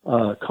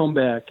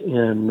comeback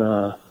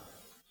and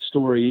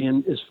story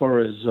in as far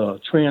as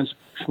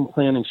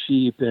transplanting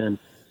sheep and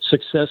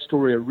success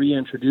story of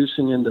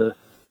reintroducing into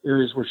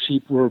areas where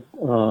sheep were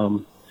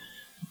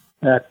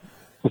back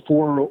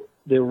before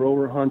they were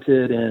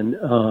overhunted, and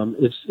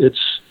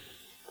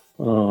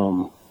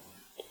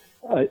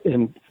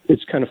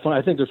it's kind of fun.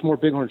 I think there's more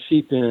bighorn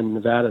sheep in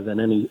Nevada than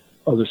any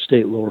other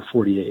state, lower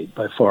 48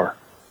 by far,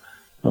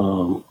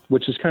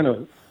 which is kind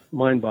of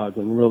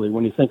mind-boggling, really,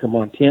 when you think of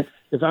Montana.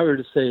 If I were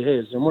to say, hey,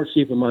 is there more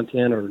sheep in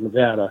Montana or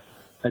Nevada,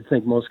 I'd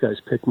think most guys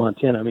pick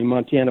Montana.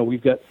 Montana,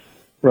 we've got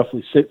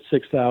roughly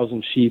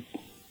 6,000 sheep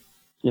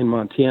in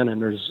Montana,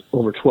 and there's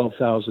over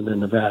 12,000 in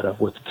Nevada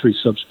with the three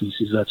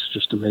subspecies. That's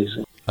just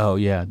amazing. Oh,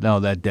 yeah. No,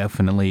 that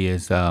definitely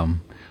is. I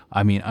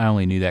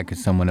only knew that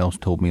because someone else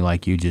told me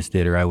like you just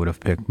did, or I would have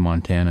picked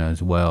Montana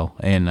as well.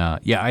 And,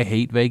 I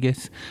hate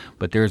Vegas,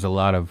 but there's a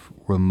lot of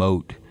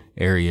remote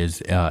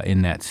areas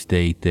in that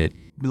state that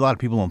a lot of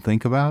people don't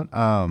think about.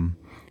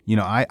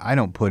 I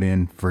don't put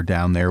in for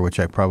down there, which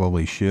I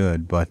probably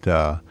should, but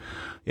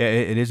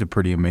it is a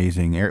pretty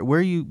amazing area. Where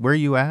are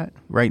you at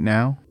right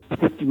now?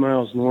 50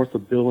 miles north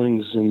of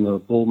Billings in the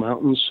Bull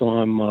Mountains. So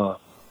I'm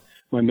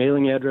my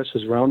mailing address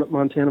is Roundup,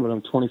 Montana, but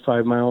I'm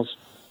 25 miles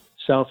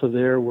south of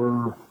there.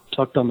 We're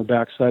tucked on the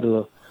backside of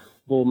the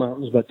Bull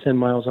Mountains, about 10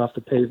 miles off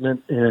the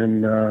pavement,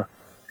 and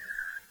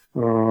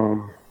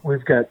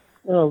we've got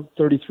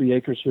 33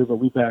 acres here, but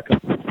we back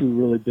up with two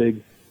really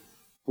big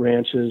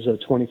ranches, a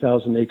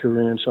 20,000 acre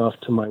ranch off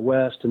to my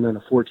west, and then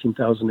a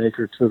 14,000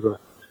 acre to the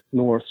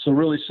north. So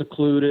really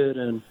secluded,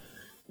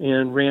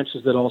 and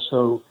ranches that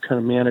also kind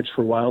of manage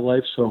for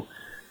wildlife. So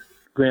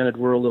granted,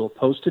 we're a little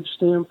postage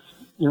stamp,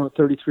 at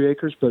 33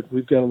 acres, but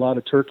we've got a lot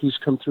of turkeys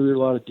come through there, a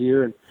lot of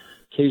deer, and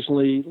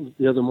occasionally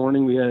the other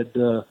morning we had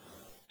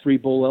 3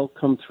 bull elk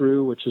come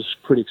through, which is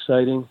pretty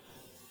exciting.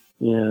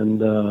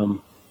 And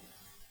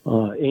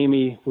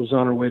Amy was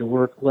on her way to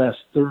work last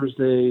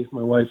Thursday,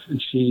 my wife,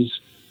 and she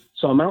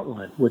saw a mountain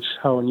lion, which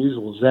how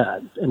unusual is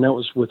that? And that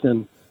was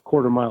within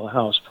quarter-mile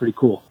house. Pretty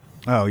cool.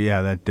 Oh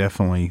yeah, that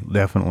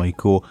definitely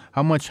cool.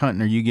 How much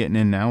hunting are you getting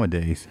in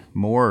nowadays?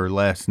 More or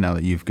less now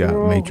that you've got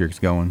Matrix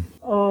going?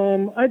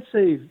 I'd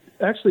say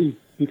actually,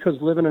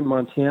 because living in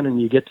Montana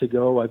and you get to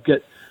go, I've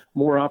got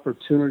more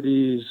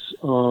opportunities.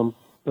 But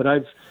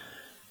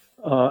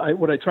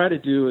what I try to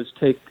do is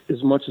take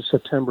as much of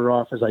September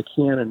off as I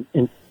can,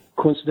 and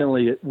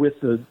coincidentally, with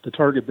the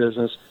target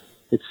business,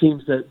 it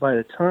seems that by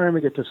the time I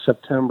get to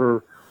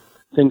September,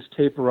 things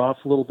taper off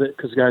a little bit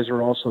because guys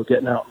are also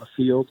getting out in the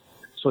field.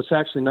 So it's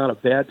actually not a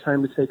bad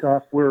time to take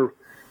off.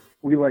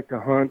 We like to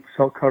hunt.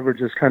 Cell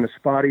coverage is kind of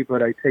spotty,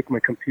 but I take my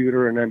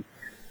computer and then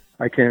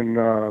I can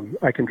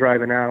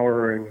drive an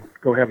hour and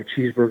go have a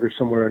cheeseburger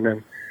somewhere and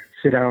then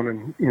sit down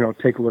and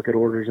take a look at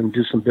orders and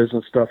do some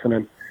business stuff and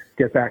then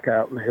get back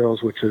out in the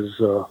hills, which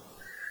is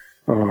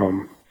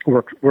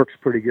works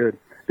pretty good.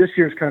 This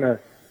year's kind of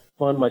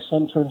fun. My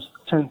son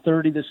turned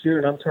 30 this year,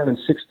 and I'm turning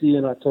 60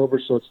 in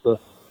October, so it's the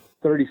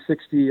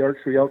 30-60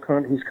 archery elk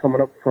hunt. He's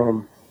coming up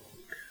from,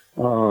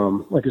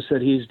 like I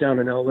said, he's down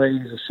in L.A.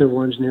 He's a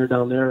civil engineer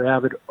down there,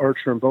 avid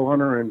archer and bow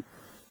hunter, and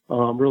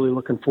really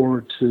looking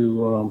forward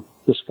to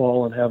this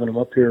fall and having him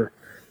up here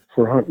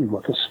for hunting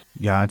with us.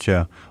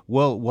 Gotcha.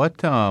 Well,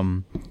 what,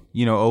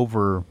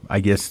 over, I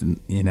guess,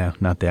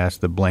 not to ask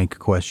the blank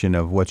question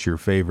of what's your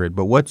favorite,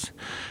 but what's,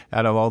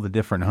 out of all the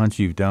different hunts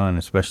you've done,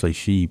 especially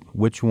sheep,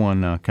 which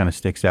one kind of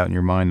sticks out in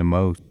your mind the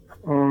most?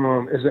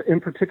 Is it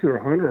in particular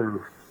hunt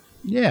or?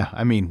 Yeah,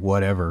 I mean,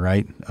 whatever,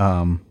 right?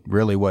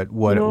 Really, what?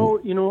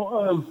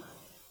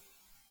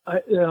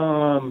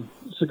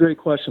 It's a great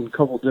question. A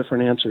couple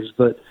different answers,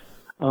 but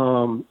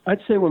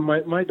I'd say when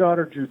my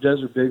daughter drew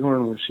Desert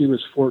Bighorn when she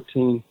was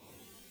 14,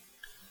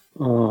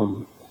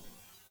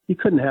 you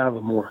couldn't have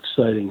a more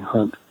exciting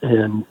hunt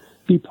and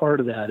be part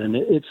of that. And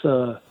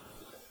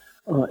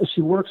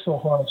she worked so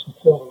hard. She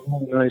killed a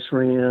really nice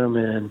ram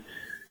and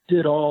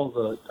did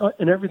all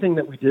and everything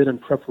that we did in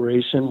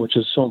preparation, which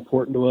is so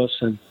important to us.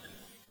 And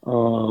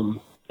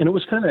it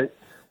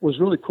was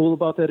really cool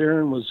about that,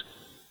 Aaron, was,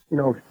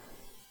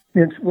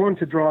 one,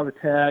 to draw the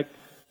tag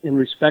and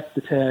respect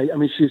the tag. I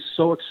mean, she's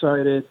so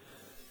excited.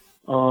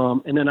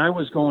 And then I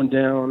was going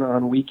down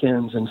on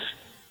weekends and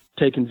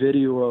taking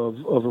video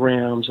of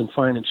rams and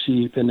finding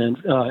sheep. And then,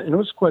 and it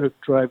was quite a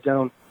drive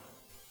down,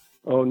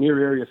 near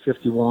Area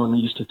 51,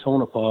 east of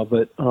Tonopah.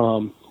 But,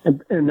 and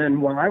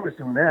then while I was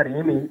doing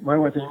that, my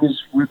wife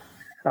Amy's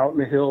out in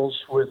the hills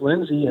with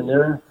Lindsay, and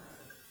they're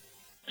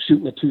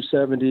shooting a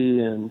 270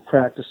 and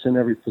practicing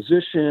every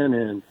position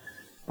and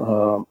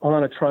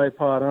on a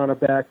tripod, on a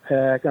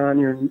backpack, on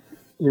your,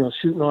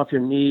 shooting off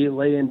your knee,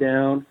 laying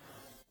down.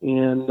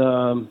 And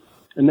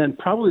then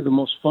probably the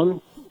most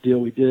fun deal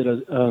we did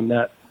on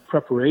that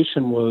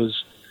preparation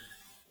was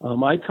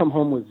I'd come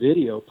home with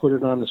video, put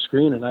it on the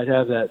screen, and I'd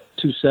have that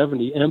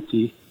 270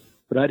 empty,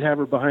 but I'd have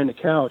her behind the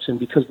couch. And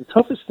because the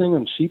toughest thing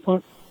on sheep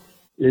hunt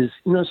is,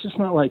 it's just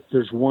not like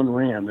there's one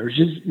ram. There's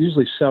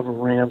usually several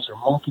rams. They're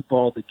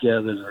monkey-balled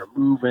together. They're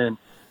moving.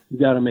 You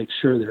got to make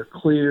sure they're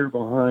clear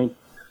behind.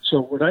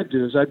 So what I'd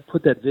do is I'd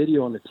put that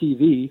video on the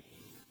TV,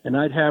 and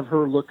I'd have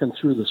her looking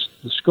through the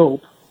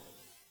scope,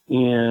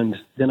 and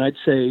then I'd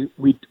say,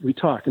 we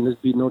talk, and this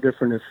would be no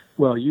different if,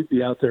 you'd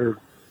be out there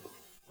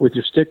with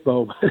your stick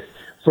bow, but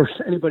for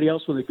anybody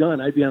else with a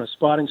gun, I'd be on a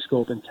spotting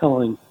scope and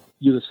telling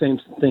you the same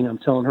thing I'm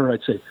telling her.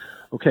 I'd say,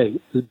 okay,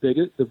 the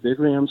big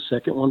ram,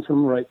 second one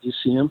from the right, do you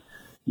see him?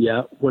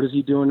 Yeah. What is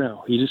he doing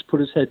now? He just put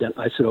his head down.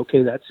 I said,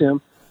 okay, that's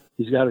him.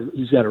 He's got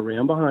a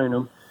ram behind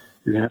him.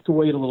 You're gonna have to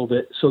wait a little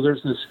bit. So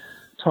there's this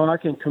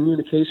talk and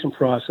communication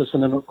process,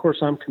 and then of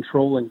course I'm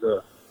controlling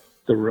the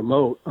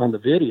remote on the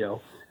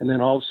video, and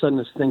then all of a sudden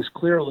as things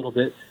clear a little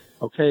bit,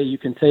 okay, you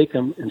can take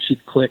him, and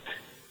she'd click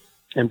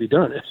and be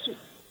done.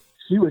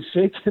 She was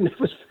shaking. It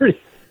was pretty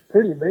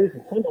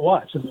amazing, fun to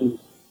watch. I mean,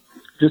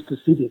 just to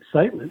see the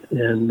excitement,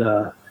 and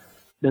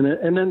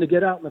then to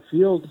get out in the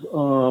field.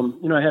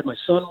 I had my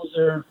son was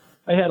there.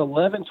 I had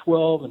 11,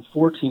 12, and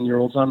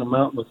 14-year-olds on the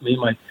mountain with me.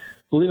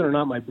 Believe it or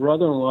not, my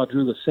brother-in-law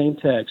drew the same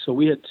tag, so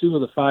we had 2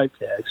 of the 5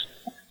 tags.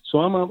 So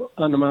I'm up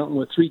on the mountain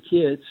with 3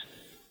 kids,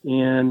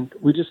 and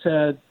we just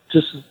had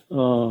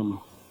one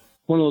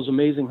of those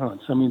amazing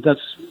hunts. I mean,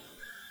 that's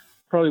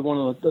probably one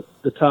of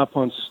the top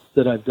hunts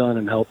that I've done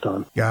and helped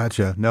on.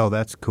 Gotcha. No,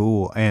 that's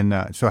cool. And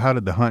so how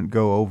did the hunt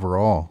go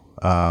overall?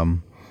 She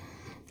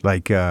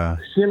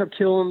ended up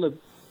killing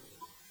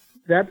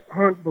that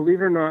hunt, believe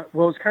it or not.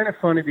 Well, it's kind of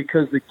funny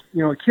because the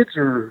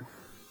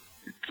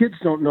kids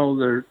don't know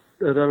that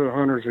other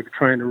hunters are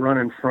trying to run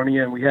in front of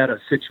you. And we had a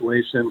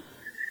situation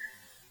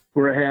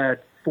where I had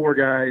 4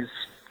 guys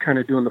kind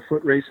of doing the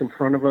foot race in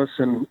front of us.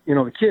 And,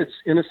 the kids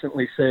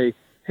innocently say,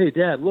 hey,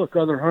 Dad, look,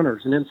 other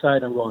hunters. And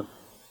inside I'm going,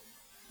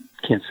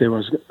 can't say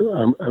what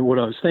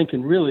I was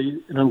thinking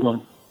really. And I'm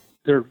going,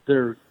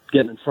 they're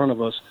getting in front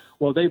of us.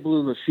 Well, they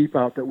blew the sheep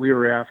out that we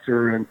were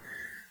after. And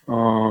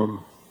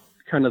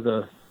kind of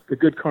the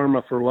good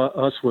karma for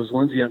us was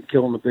Lindsay ended up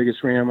killing the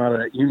biggest ram out of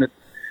that unit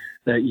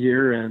that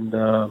year. And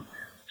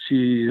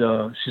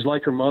she's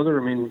like her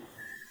mother. I mean,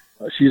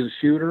 She's a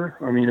shooter.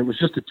 I mean, it was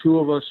just the two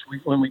of us.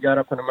 When we got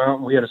up in the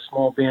mountain, we had a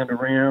small band of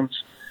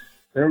rams.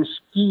 There were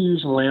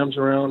skis and lambs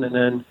around, and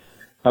then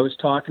I was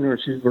talking to her.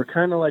 We're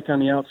kind of like on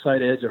the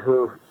outside edge of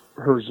her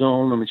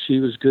zone. I mean, she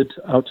was good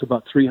out to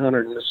about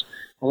 300, and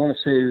I want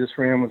to say this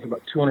ram was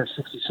about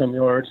 260 some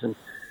yards, and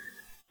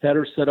had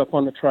her set up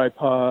on the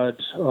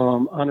tripod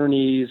on her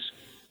knees,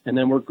 and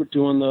then we're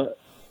doing the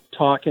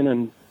talking,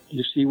 and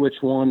you see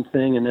which one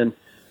thing, and then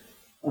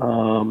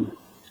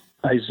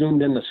I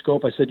zoomed in the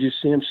scope. I said, "You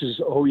see him?" She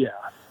says, "Oh yeah."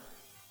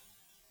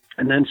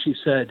 And then she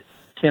said,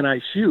 "Can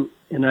I shoot?"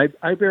 And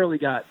I barely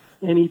got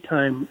any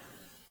time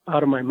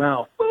out of my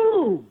mouth.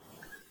 Boom!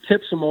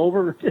 Tips him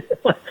over.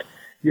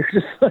 You're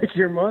just like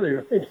your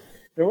mother.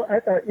 I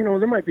thought,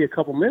 there might be a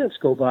couple minutes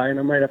go by, and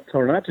I might have to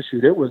tell her not to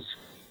shoot.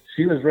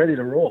 She was ready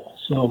to roll.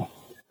 So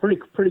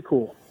pretty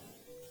cool.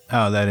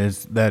 Oh, that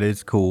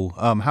is cool.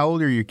 How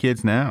old are your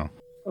kids now?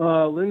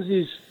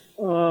 Lindsay's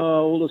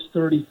oldest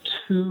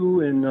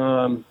 32,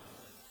 and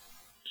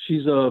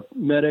she's a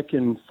medic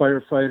and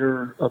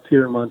firefighter up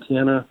here in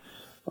Montana.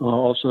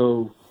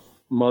 Also,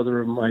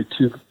 mother of my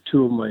two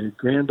of my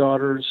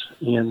granddaughters,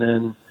 and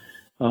then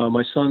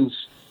my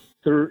son's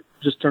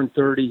just turned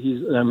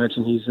 30. I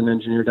mentioned he's an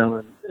engineer down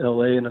in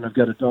L.A., and then I've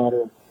got a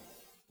daughter,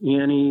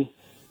 Annie,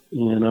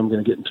 and I'm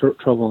going to get in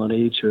trouble on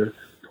age here,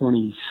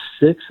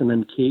 26, and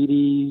then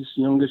Katie's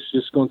youngest,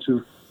 just going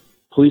through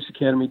police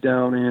academy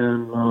down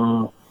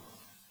in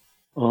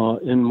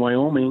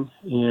Wyoming,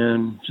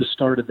 and just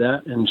started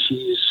that, and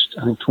she's,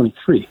 I think,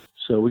 23.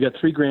 So we got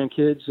 3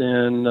 grandkids,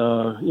 and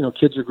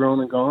kids are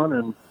grown and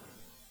gone,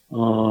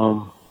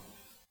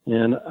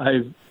 and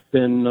I've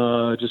been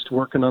just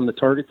working on the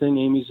target thing.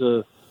 Amy's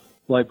a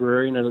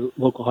librarian at a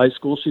local high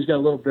school. She's got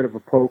a little bit of a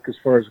poke as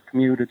far as a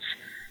commute. It's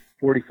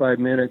 45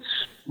 minutes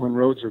when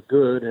roads are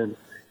good and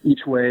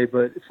each way,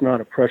 but it's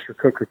not a pressure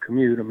cooker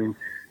commute. I mean,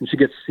 and she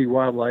gets to see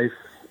wildlife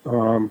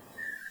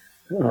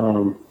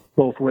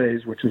both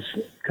ways, which is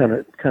kind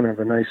of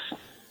a nice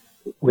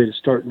way to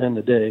start and end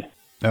the day.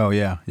 Oh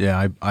yeah,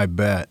 I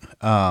bet.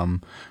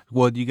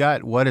 Well, you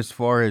got what as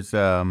far as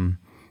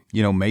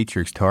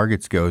Matrix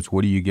Targets goes?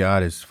 What do you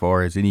got as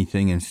far as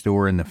anything in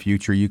store in the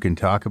future you can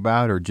talk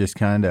about, or just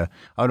kind of?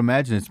 I would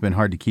imagine it's been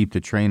hard to keep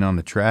the train on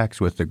the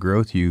tracks with the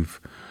growth you've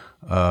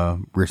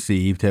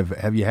received.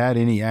 Have you had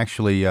any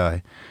actually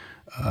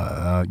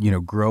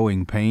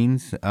growing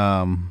pains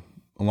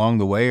along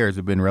the way, or has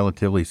it been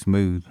relatively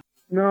smooth?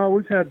 No,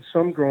 we've had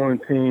some growing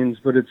pains,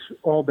 but it's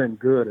all been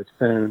good. It's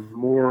been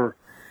more,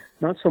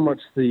 not so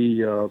much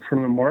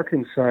from the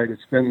marketing side,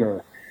 it's been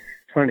the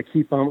trying to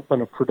keep up on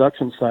the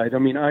production side. I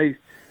mean, I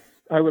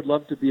would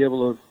love to be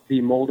able to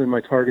be molding my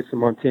targets in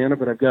Montana,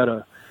 but I've got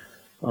I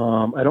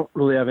don't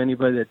really have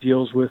anybody that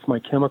deals with my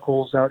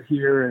chemicals out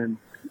here, and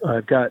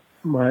I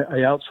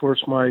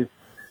outsource my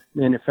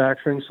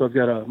manufacturing, so I've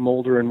got a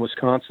molder in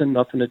Wisconsin,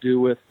 nothing to do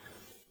with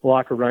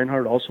Blocker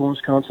Reinhardt, also in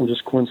Wisconsin,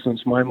 just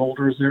coincidence my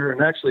molder is there.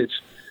 And actually it's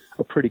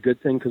a pretty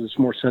good thing because it's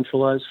more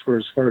centralized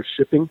as far as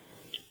shipping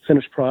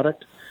finished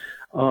product.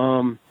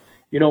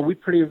 We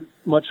pretty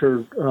much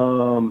are,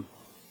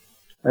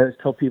 I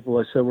tell people,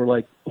 I said, we're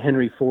like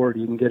Henry Ford.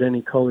 You can get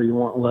any color you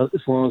want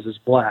as long as it's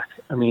black.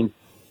 I mean,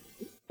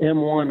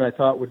 M1 I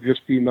thought would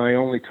just be my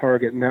only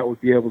target, and that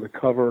would be able to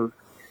cover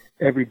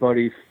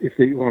everybody. If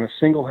they want a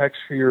single hex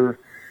for your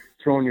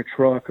throwing your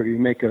truck, or you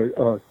make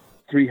a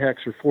 3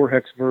 hex or 4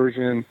 hex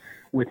version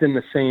within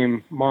the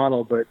same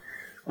model, but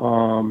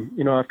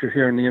after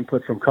hearing the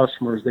input from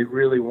customers, they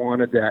really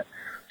wanted that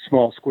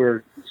smaller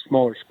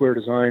square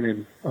design,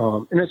 and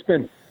it's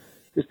been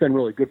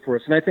really good for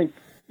us. And I think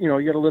you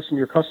got to listen to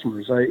your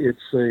customers. I've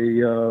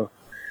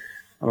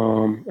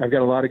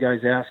got a lot of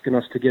guys asking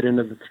us to get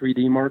into the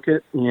 3D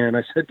market, and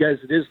I said, guys,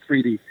 it is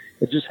 3D.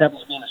 It just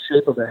happens to be in the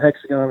shape of a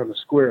hexagon and a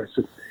square. I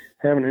said,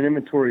 having an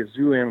inventory of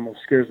zoo animals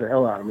scares the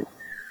hell out of me.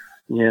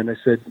 And I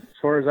said, as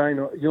far as I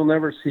know, you'll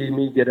never see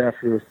me get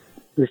after.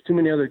 There's too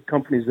many other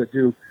companies that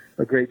do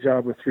a great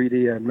job with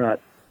 3D. I'm not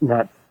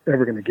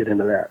ever going to get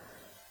into that.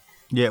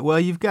 Yeah, well,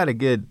 you've got a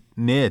good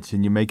niche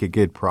and you make a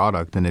good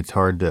product, and it's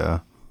hard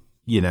to,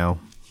 you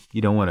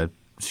don't want to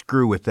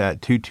screw with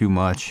that too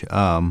much.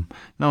 Not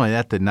only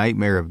that, the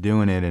nightmare of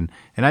doing it, and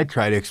I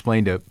try to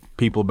explain to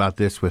people about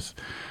this with,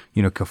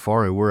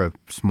 Kifaru. We're a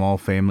small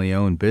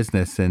family-owned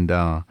business, and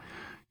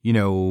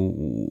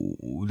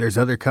there's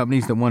other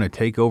companies that want to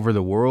take over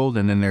the world,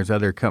 and then there's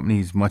other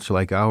companies much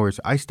like ours.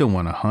 I still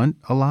want to hunt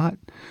a lot,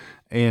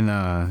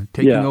 and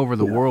taking over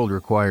the world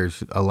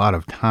requires a lot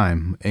of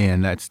time,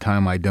 and that's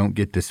time I don't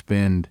get to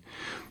spend.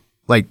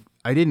 Like,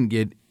 I didn't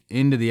get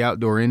into the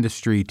outdoor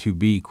industry to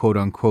be quote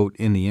unquote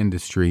in the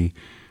industry.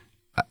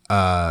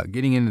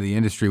 Getting into the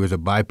industry was a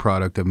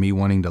byproduct of me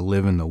wanting to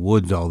live in the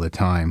woods all the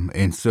time.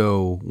 And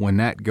so when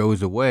that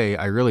goes away,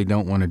 I really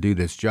don't want to do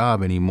this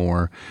job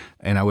anymore.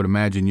 And I would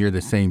imagine you're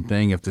the same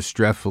thing. If the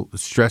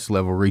stress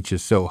level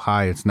reaches so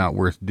high it's not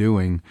worth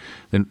doing,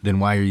 then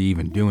why are you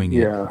even doing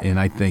it? Yeah. And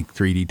I think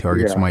 3D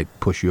targets might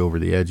push you over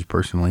the edge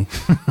personally.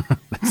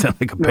 That sounds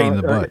like a pain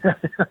in the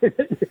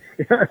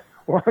butt.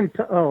 Well,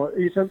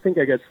 you don't think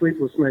I got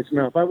sleepless nights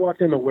now. If I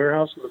walked in a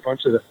warehouse with a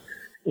bunch of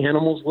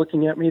animals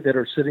looking at me that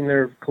are sitting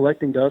there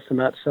collecting dust and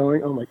not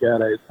selling, oh my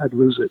God, I'd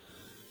lose it.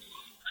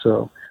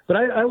 So, but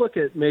I look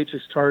at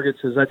Matrix targets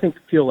as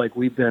feel like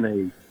we've been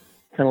a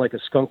kind of like a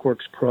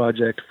skunkworks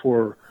project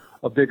for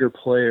a bigger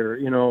player.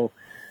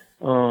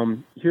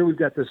 Here we've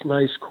got this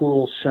nice,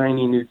 cool,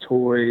 shiny new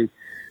toy,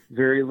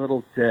 very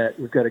little debt.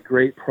 We've got a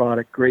great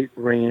product, great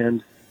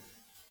brand.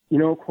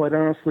 Quite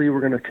honestly,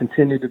 we're going to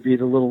continue to be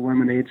the little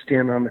lemonade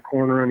stand on the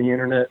corner on the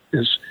internet,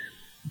 is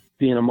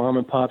being a mom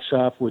and pop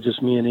shop with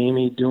just me and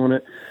Amy doing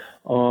it.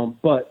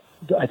 But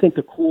I think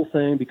the cool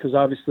thing, because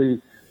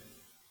obviously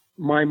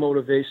my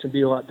motivation would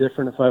be a lot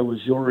different if I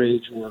was your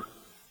age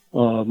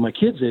or my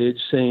kid's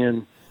age,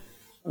 saying,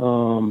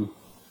 I'm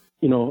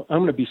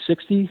going to be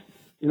 60.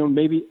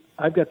 Maybe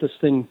I've got this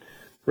thing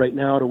right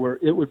now to where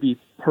it would be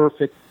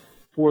perfect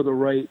for the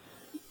right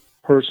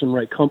person,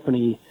 right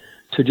company,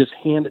 to just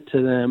hand it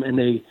to them, and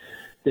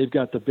they've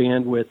got the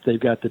bandwidth, they've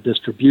got the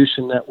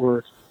distribution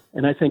network.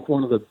 And I think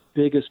one of the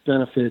biggest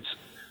benefits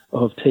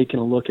of taking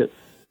a look at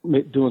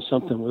doing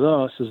something with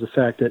us is the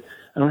fact that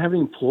I don't have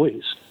any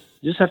employees.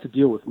 You just have to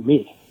deal with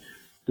me.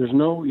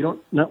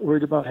 Not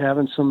worried about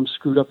having some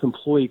screwed up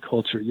employee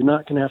culture. You're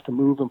not going to have to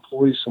move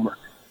employees somewhere.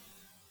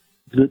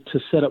 To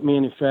set up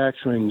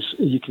manufacturing,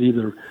 you could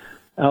either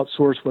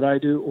outsource what I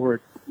do,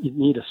 or you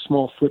need a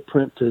small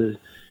footprint to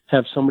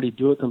have somebody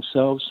do it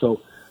themselves.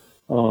 So,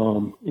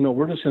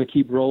 we're just going to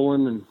keep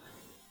rolling and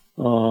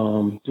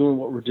doing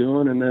what we're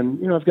doing. And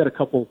then, I've got a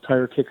couple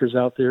tire kickers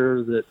out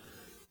there that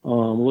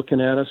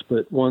looking at us,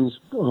 but one's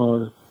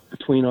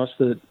between us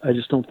that I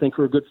just don't think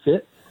are a good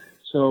fit.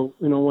 So,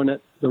 when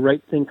the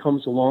right thing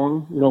comes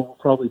along, we'll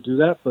probably do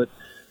that. But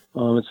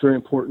it's very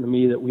important to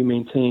me that we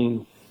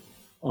maintain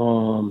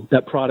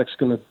that product's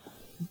going to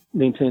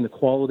maintain the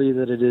quality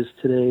that it is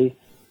today,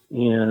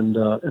 and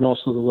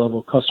also the level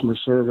of customer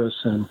service,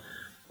 and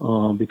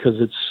because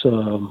it's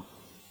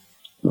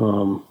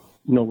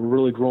we're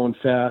really growing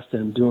fast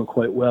and doing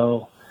quite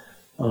well,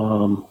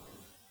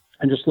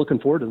 and just looking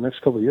forward to the next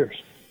couple of years.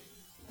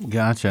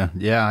 Gotcha.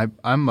 Yeah,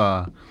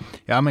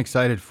 I'm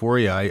excited for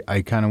you.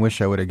 I kind of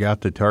wish I would have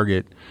got the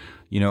target,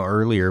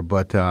 earlier,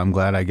 but I'm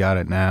glad I got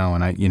it now,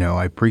 and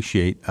I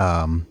appreciate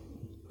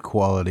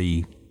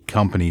quality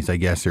companies, I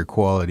guess, or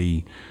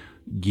quality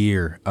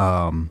gear.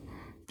 And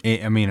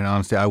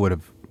honestly, I would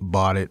have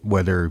bought it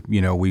whether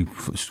we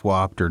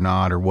swapped or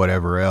not or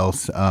whatever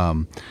else.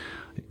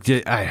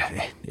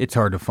 It's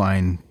hard to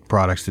find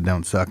products that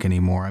don't suck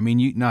anymore.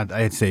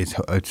 I'd say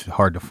it's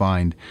hard to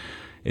find.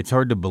 It's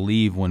hard to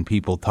believe when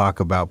people talk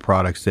about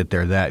products that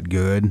they're that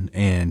good,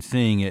 and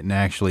seeing it and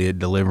actually it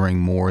delivering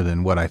more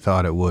than what I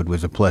thought it would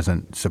was a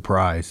pleasant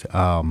surprise.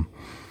 So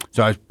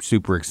I was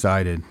super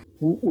excited.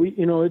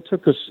 It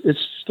took us. It's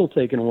still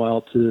taking a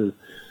while to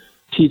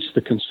teach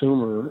the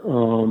consumer,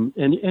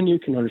 and you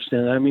can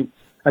understand that.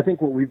 I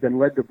think what we've been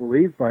led to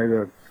believe by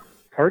the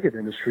target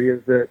industry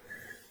is that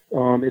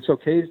it's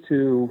okay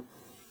to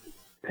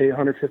pay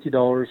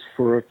 $150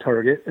 for a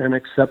target and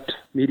accept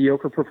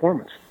mediocre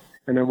performance.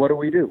 And then what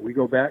do? We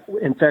go back.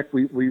 In fact,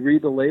 we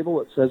read the label.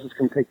 It says it's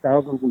going to take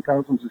thousands and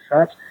thousands of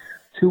shots.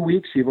 2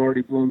 weeks, you've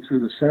already blown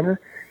through the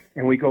center.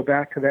 And we go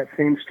back to that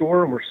same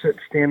store, and we're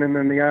standing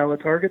in the aisle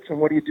of targets. And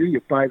what do?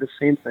 You buy the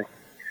same thing.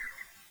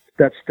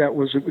 That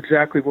was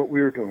exactly what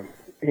we were doing.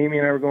 Amy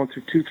and I were going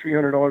through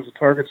 $200-300 of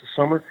targets a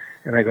summer,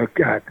 and I go,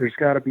 God, there's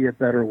got to be a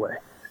better way.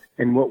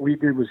 And what we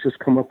did was just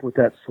come up with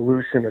that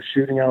solution of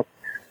shooting out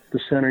the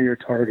center of your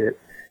target.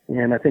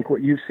 And I think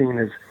what you've seen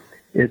is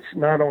it's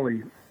not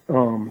only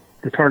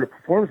the target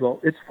performs well,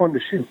 it's fun to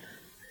shoot.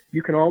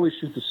 You can always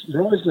shoot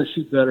you're always going to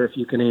shoot better if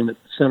you can aim at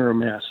the center of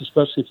mass,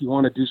 especially if you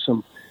want to do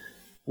some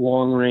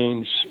long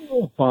range,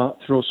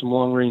 throw some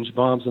long range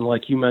bombs. And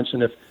like you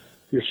mentioned, if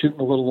you're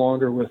shooting a little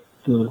longer with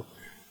the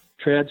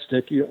trad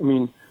stick, you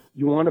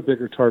want a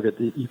bigger target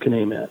that you can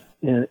aim at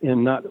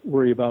and not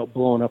worry about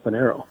blowing up an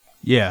arrow.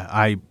 Yeah,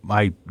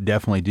 I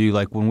definitely do.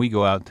 Like when we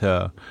go out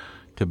to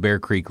Bear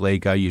Creek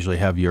Lake, I usually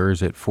have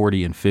yours at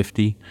 40 and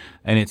 50,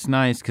 and it's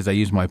nice because I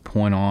use my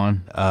point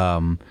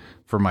on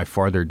for my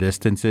farther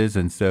distances,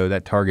 and so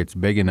that target's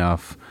big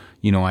enough,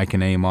 I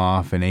can aim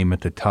off and aim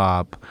at the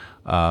top,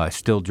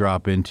 still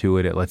drop into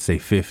it at, let's say,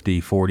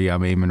 50, 40,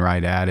 I'm aiming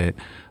right at it,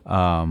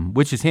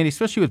 which is handy,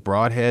 especially with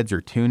broadheads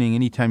or tuning.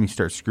 Anytime you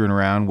start screwing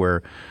around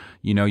where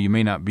you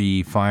may not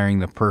be firing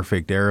the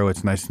perfect arrow,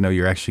 it's nice to know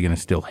you're actually going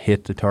to still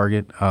hit the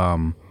target,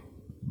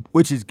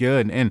 which is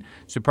good. And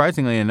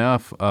surprisingly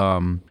enough,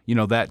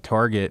 that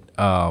target,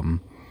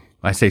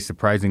 I say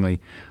surprisingly,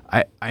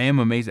 I am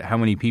amazed at how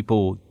many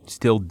people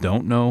still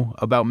don't know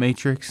about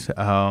Matrix.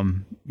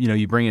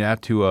 You bring it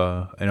out to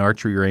an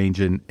archery range,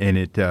 and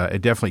it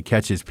definitely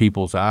catches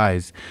people's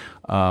eyes.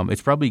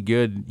 It's probably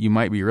good. You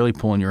might be really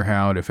pulling your hair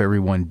out if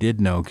everyone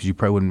did know, because you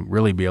probably wouldn't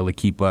really be able to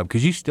keep up,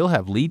 because you still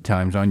have lead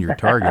times on your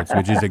targets,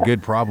 which is a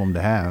good problem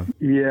to have.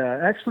 Yeah,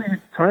 actually,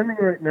 timing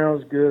right now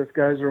is good. If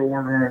guys are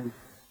ordering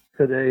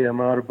today,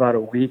 I'm out about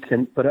a week,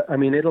 but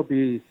it'll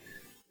be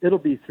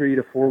 3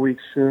 to 4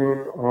 weeks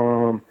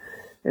soon.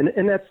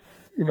 And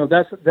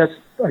that's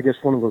I guess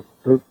one of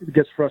the it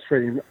gets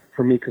frustrating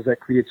for me because that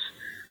creates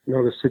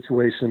the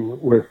situation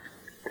with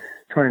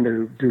trying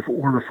to do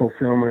order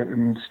fulfillment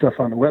and stuff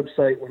on the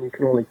website when you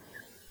can only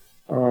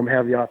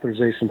have the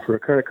authorization for a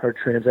credit card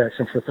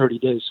transaction for 30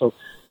 days. So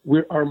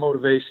our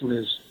motivation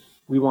is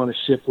we want to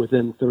ship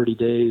within 30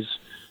 days,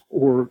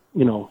 or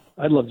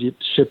I'd love to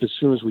ship as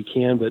soon as we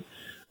can, but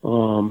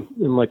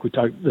and like we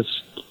talked, the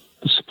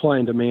supply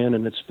and demand,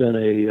 and it's been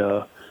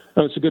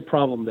it's a good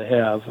problem to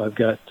have. I've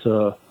got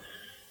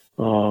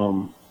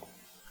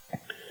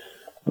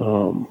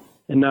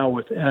and now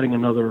with adding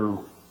another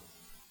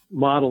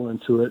model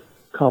into it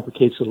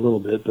complicates it a little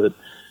bit, but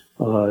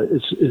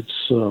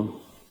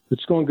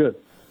it's going good.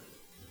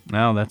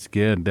 No, that's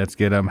good. That's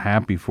good. I'm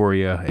happy for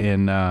you.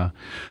 And I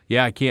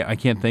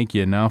can't thank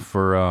you enough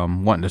for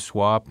wanting to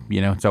swap.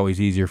 It's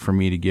always easier for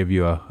me to give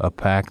you a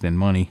pack than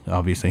money,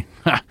 obviously.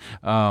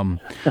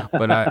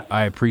 But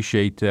I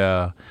appreciate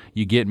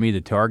you getting me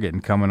the target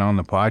and coming on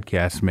the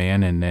podcast,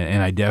 man. And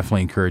I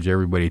definitely encourage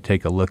everybody to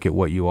take a look at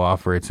what you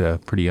offer. It's a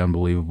pretty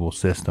unbelievable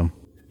system.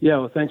 Yeah,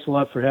 well, thanks a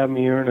lot for having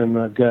me, Aaron. And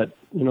I've got,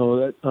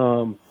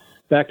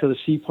 back to the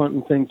sheep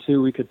hunting thing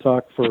too. We could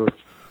talk for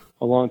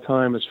a long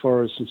time as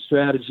far as some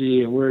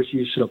strategy and where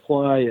you should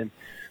apply and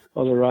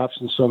other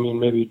options. So,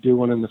 maybe do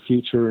one in the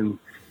future and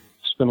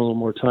spend a little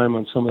more time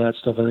on some of that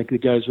stuff. I think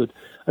there's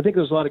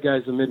a lot of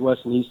guys in the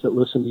Midwest and East that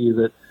listen to you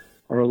that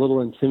are a little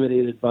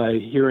intimidated by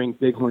hearing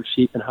bighorn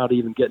sheep and how to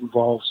even get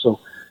involved. So,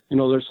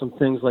 there's some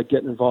things like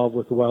getting involved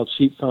with the Wild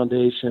Sheep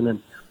Foundation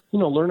and,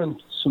 learning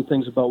some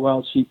things about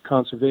wild sheep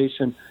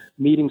conservation,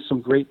 meeting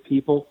some great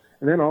people,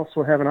 and then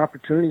also having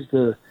opportunities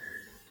to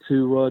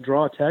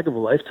draw a tag of a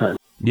lifetime.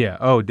 Yeah.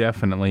 Oh,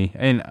 definitely.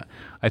 And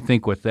I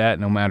think with that,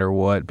 no matter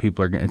what,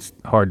 it's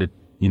hard to,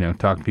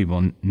 talk to people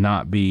and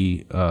not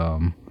be,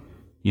 too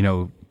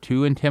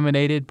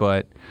intimidated,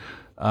 but,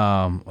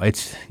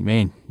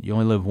 you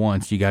only live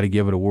once. You got to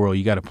give it a whirl.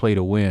 You got to play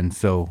to win.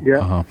 So,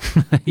 yeah,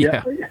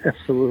 yeah,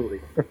 absolutely.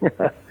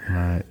 All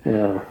right.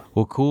 Yeah.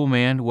 Well, cool,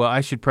 man. Well,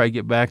 I should probably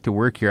get back to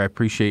work here. I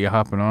appreciate you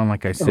hopping on,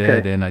 like I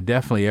said, okay. And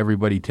definitely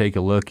everybody take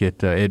a look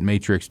at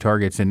Matrix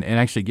Targets and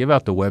actually give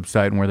out the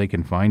website and where they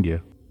can find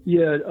you.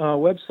 Yeah,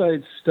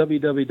 website's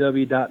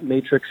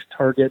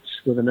www.matrixtargets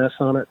with an S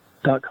on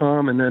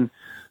it.com, and then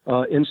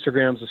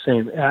Instagram's the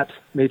same,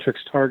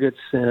 @MatrixTargets,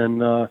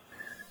 and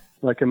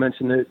like I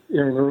mentioned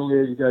Aaron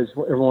earlier, you guys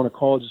ever want to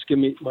call, just give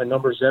me my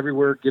numbers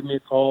everywhere. Give me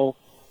a call.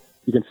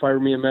 You can fire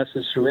me a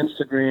message through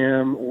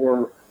Instagram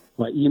or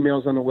my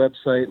email's on the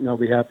website, and I'll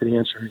be happy to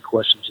answer any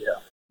questions you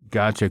have.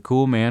 Gotcha.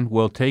 Cool, man.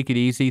 Well, take it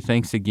easy.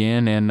 Thanks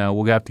again, and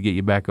we'll have to get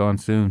you back on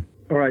soon.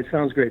 All right,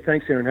 sounds great.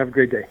 Thanks, Aaron. Have a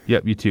great day.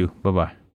 Yep, you too. Bye-bye.